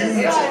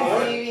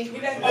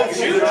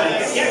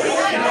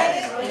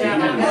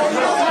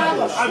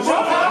 I'm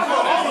dropping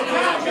alcohol all the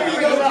time.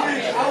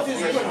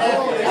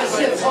 That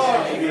shit's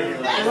hard.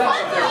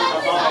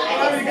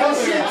 That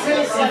shit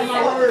tastes like my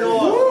word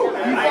oil.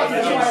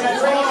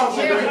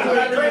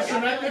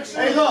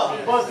 Hey, look.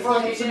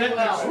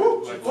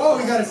 Whoa,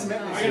 we got a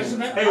cement mix.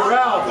 Hey,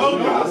 Ralph.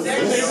 Holy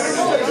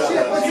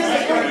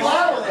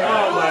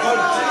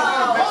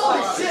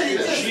shit,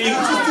 he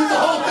just did the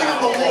whole thing on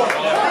the wall.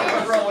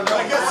 I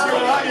guess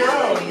you're on your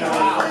own now.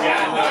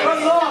 I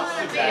don't know.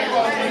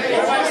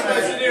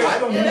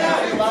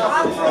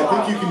 I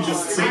think you can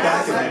just sit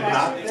back and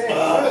not.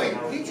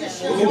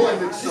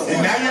 And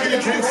now you're going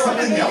to drink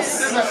something else?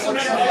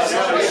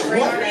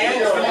 What?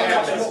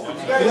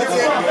 Let's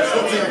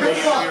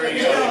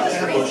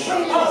ambush.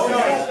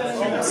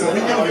 So we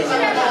know it.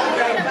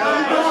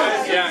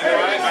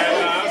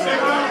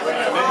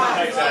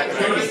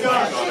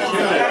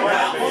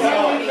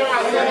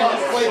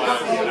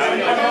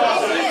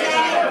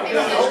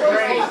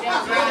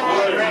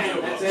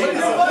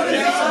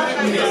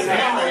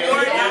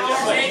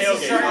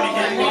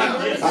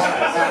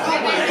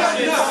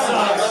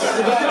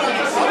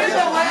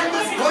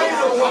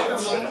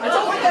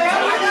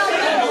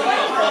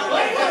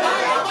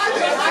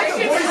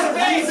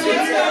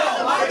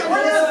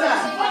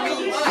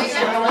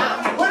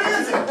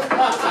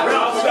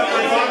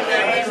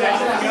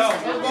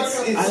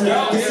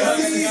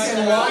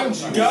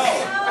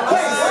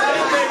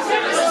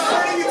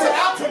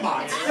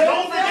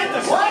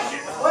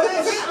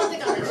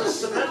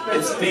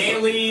 It's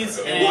Bailey's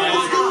and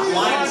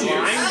lime juice.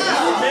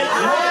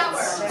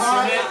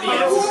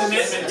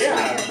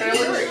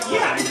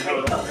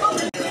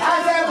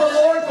 How's that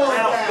Lord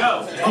going down?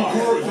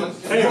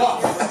 Hey,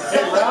 Ralph.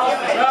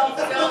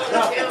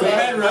 Go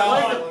ahead,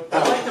 Ralph.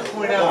 I'd like to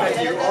point out that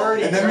you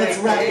already And then let's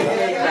wrap it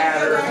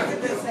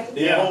up.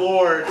 Yeah.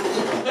 Lord.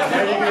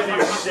 Now you're going to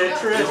do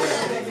citrus.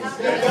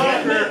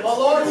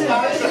 Lord's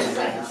not.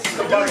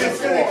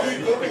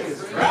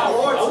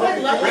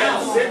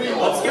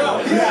 Let's go.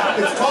 Yeah,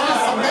 it's called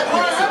cement.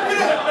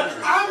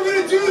 I'm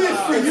gonna do this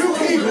for you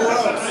people.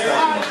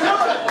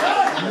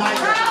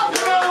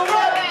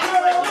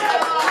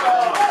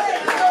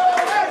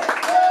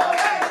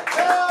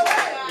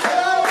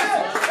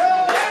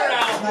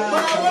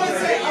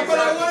 But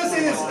I want to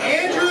say this,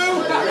 Andrew.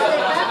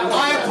 I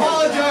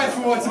apologize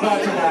for what's about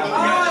to happen.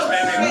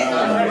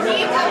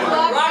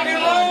 Rock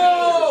and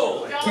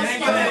roll! Can I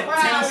get that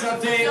tennis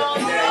update?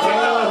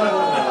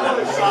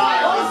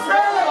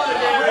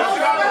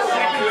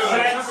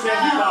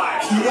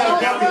 You got a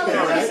bucket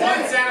there, right?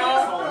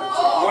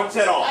 One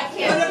set off.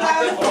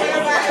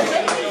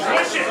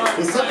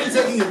 Is somebody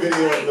taking a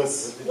video of this?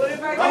 Oh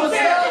my God!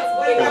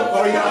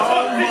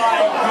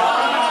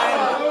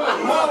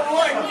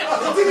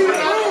 It didn't even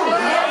move!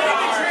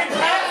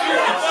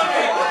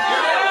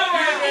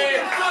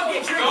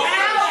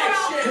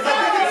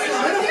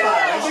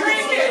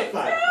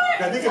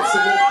 I think it's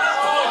solidified.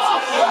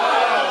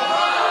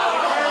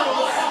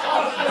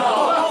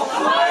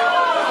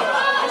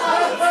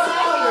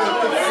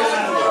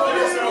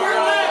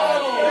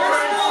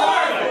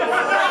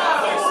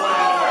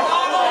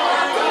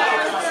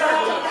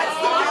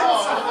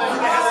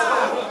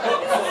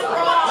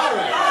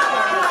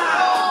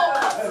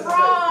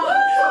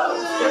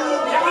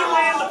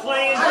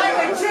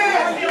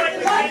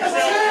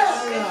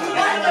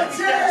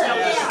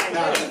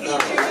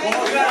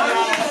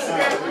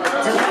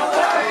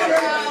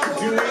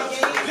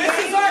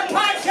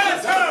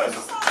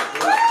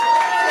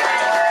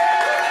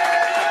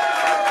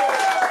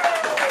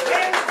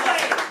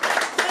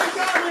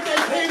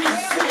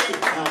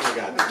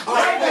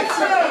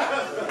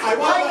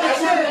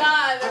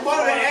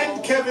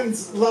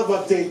 Kevin's love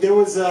update. There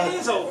was a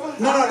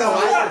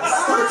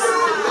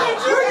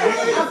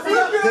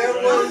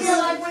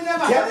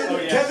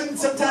Kevin.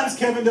 Sometimes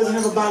Kevin doesn't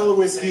have a bottle of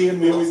whiskey,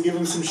 and we always give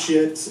him some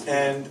shit.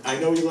 And I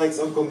know he likes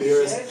Uncle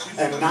Nearest.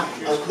 And not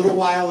a little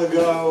while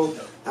ago,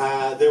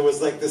 there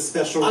was like this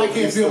special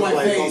release of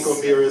like Uncle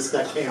Nearest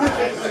that came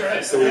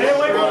out. So we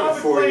brought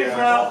it for you.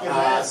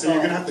 So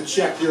you're gonna have to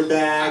check your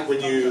bag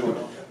when you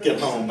get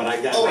home. But I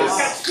got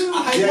this.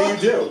 Yeah, you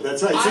do.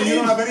 That's right. So you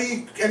don't have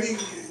any.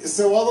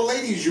 So all the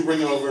ladies you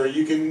bring over,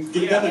 you can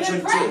give them a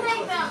drink too. Ma'am,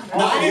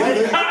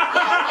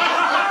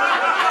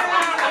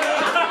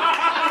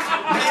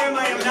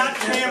 I am not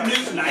Cam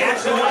Newton. I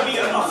actually want to be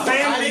a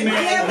family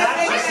man, not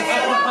just a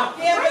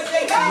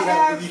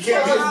You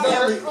can't be.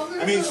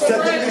 I mean,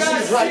 technically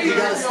she's right. You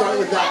gotta start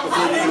with that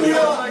before you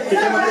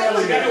become a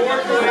family man.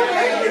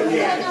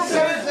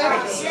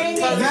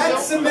 That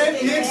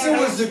cement mixer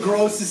was the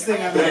grossest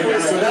thing I've ever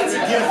heard. So that's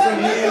a gift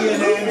from me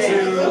and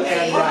Andrew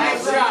and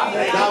Ralph.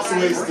 That's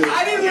wasted.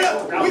 I didn't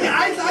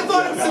realize. I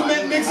thought a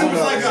cement mixer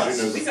was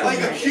like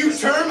a cute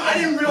term. I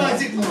didn't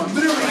realize it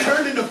literally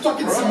turned into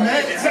fucking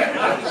cement. It's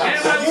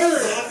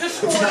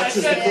not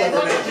just a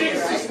clever name.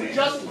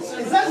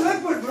 Is that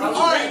liquid, bro?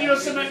 All right,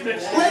 let's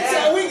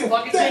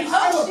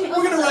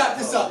we're gonna wrap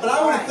this up, but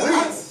I want to.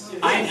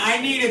 I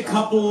need a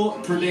couple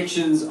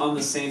predictions on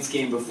the Saints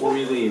game before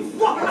we leave.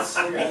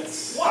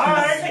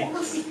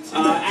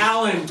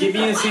 Alan, give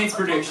me a Saints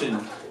prediction.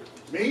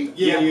 Me?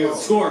 Yeah, you.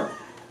 Score.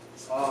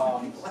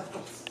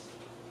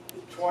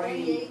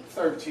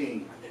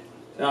 2013.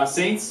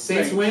 Saints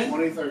win.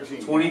 2013.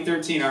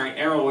 2013. All right,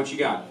 Errol, what you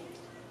got?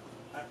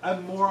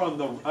 I'm more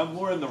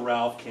in the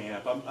Ralph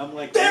camp. I'm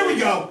like there we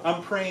go.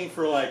 I'm praying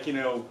for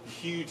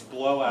huge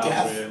blowout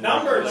win.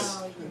 Numbers.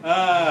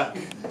 All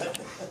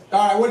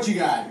right, what you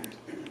got?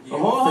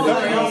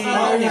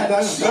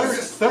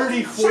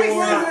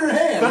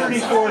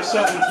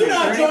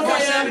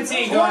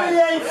 34-17. Go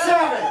ahead.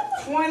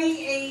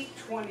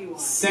 28-21.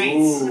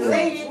 Saints.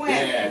 Saints win.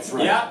 Yeah, that's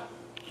right. Yep.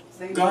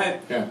 Go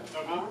ahead. Yeah.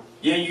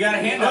 Yeah, you got a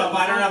hand up.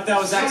 I don't know if that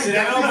was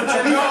accidental, but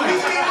you're going.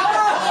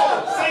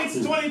 Saints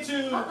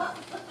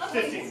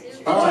 22-15.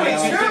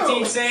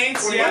 22-15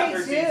 Saints. Yeah.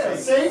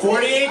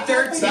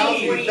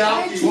 48-13.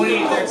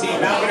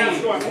 28-13.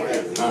 Balcony.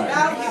 All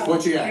right.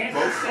 What you got?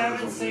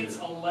 7, Saints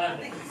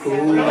 11.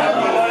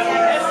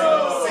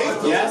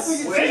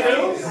 Yes.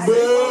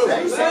 Boo.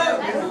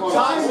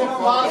 Time of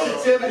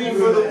positivity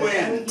for the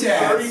win.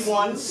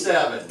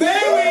 31-7.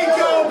 There we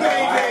go,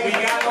 baby. We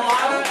got a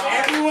lot of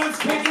everyone's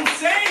picking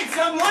Saints.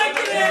 I'm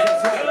liking it.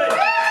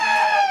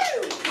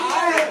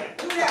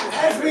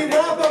 As we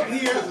wrap up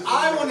here,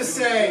 I want to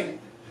say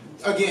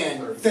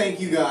again, thank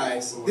you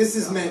guys. This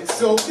has meant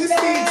so. This means so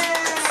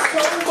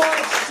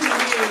much to me.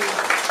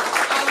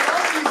 I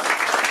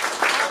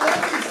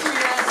love these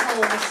three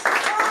assholes.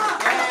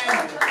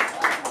 And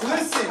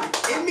listen,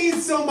 it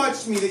means so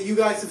much to me that you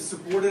guys have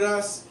supported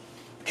us.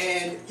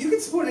 And you can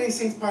support any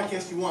Saints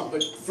podcast you want,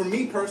 but for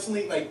me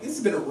personally, this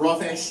has been a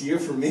rough ass year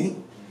for me.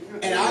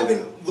 And I've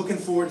been looking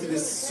forward to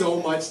this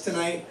so much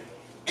tonight.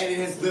 And it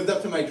has lived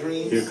up to my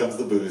dreams. Here comes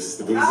the booze.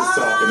 The booze is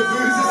talking. The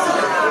booze is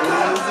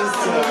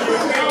talking.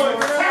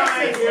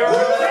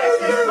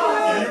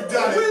 You've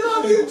done it. We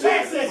love you,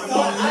 Texas.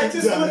 I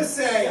just want to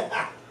say,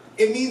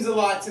 it means a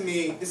lot to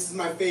me. This is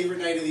my favorite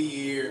night of the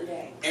year.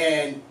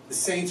 And the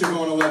Saints are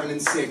going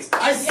 11-6.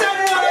 I said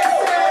what I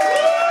said!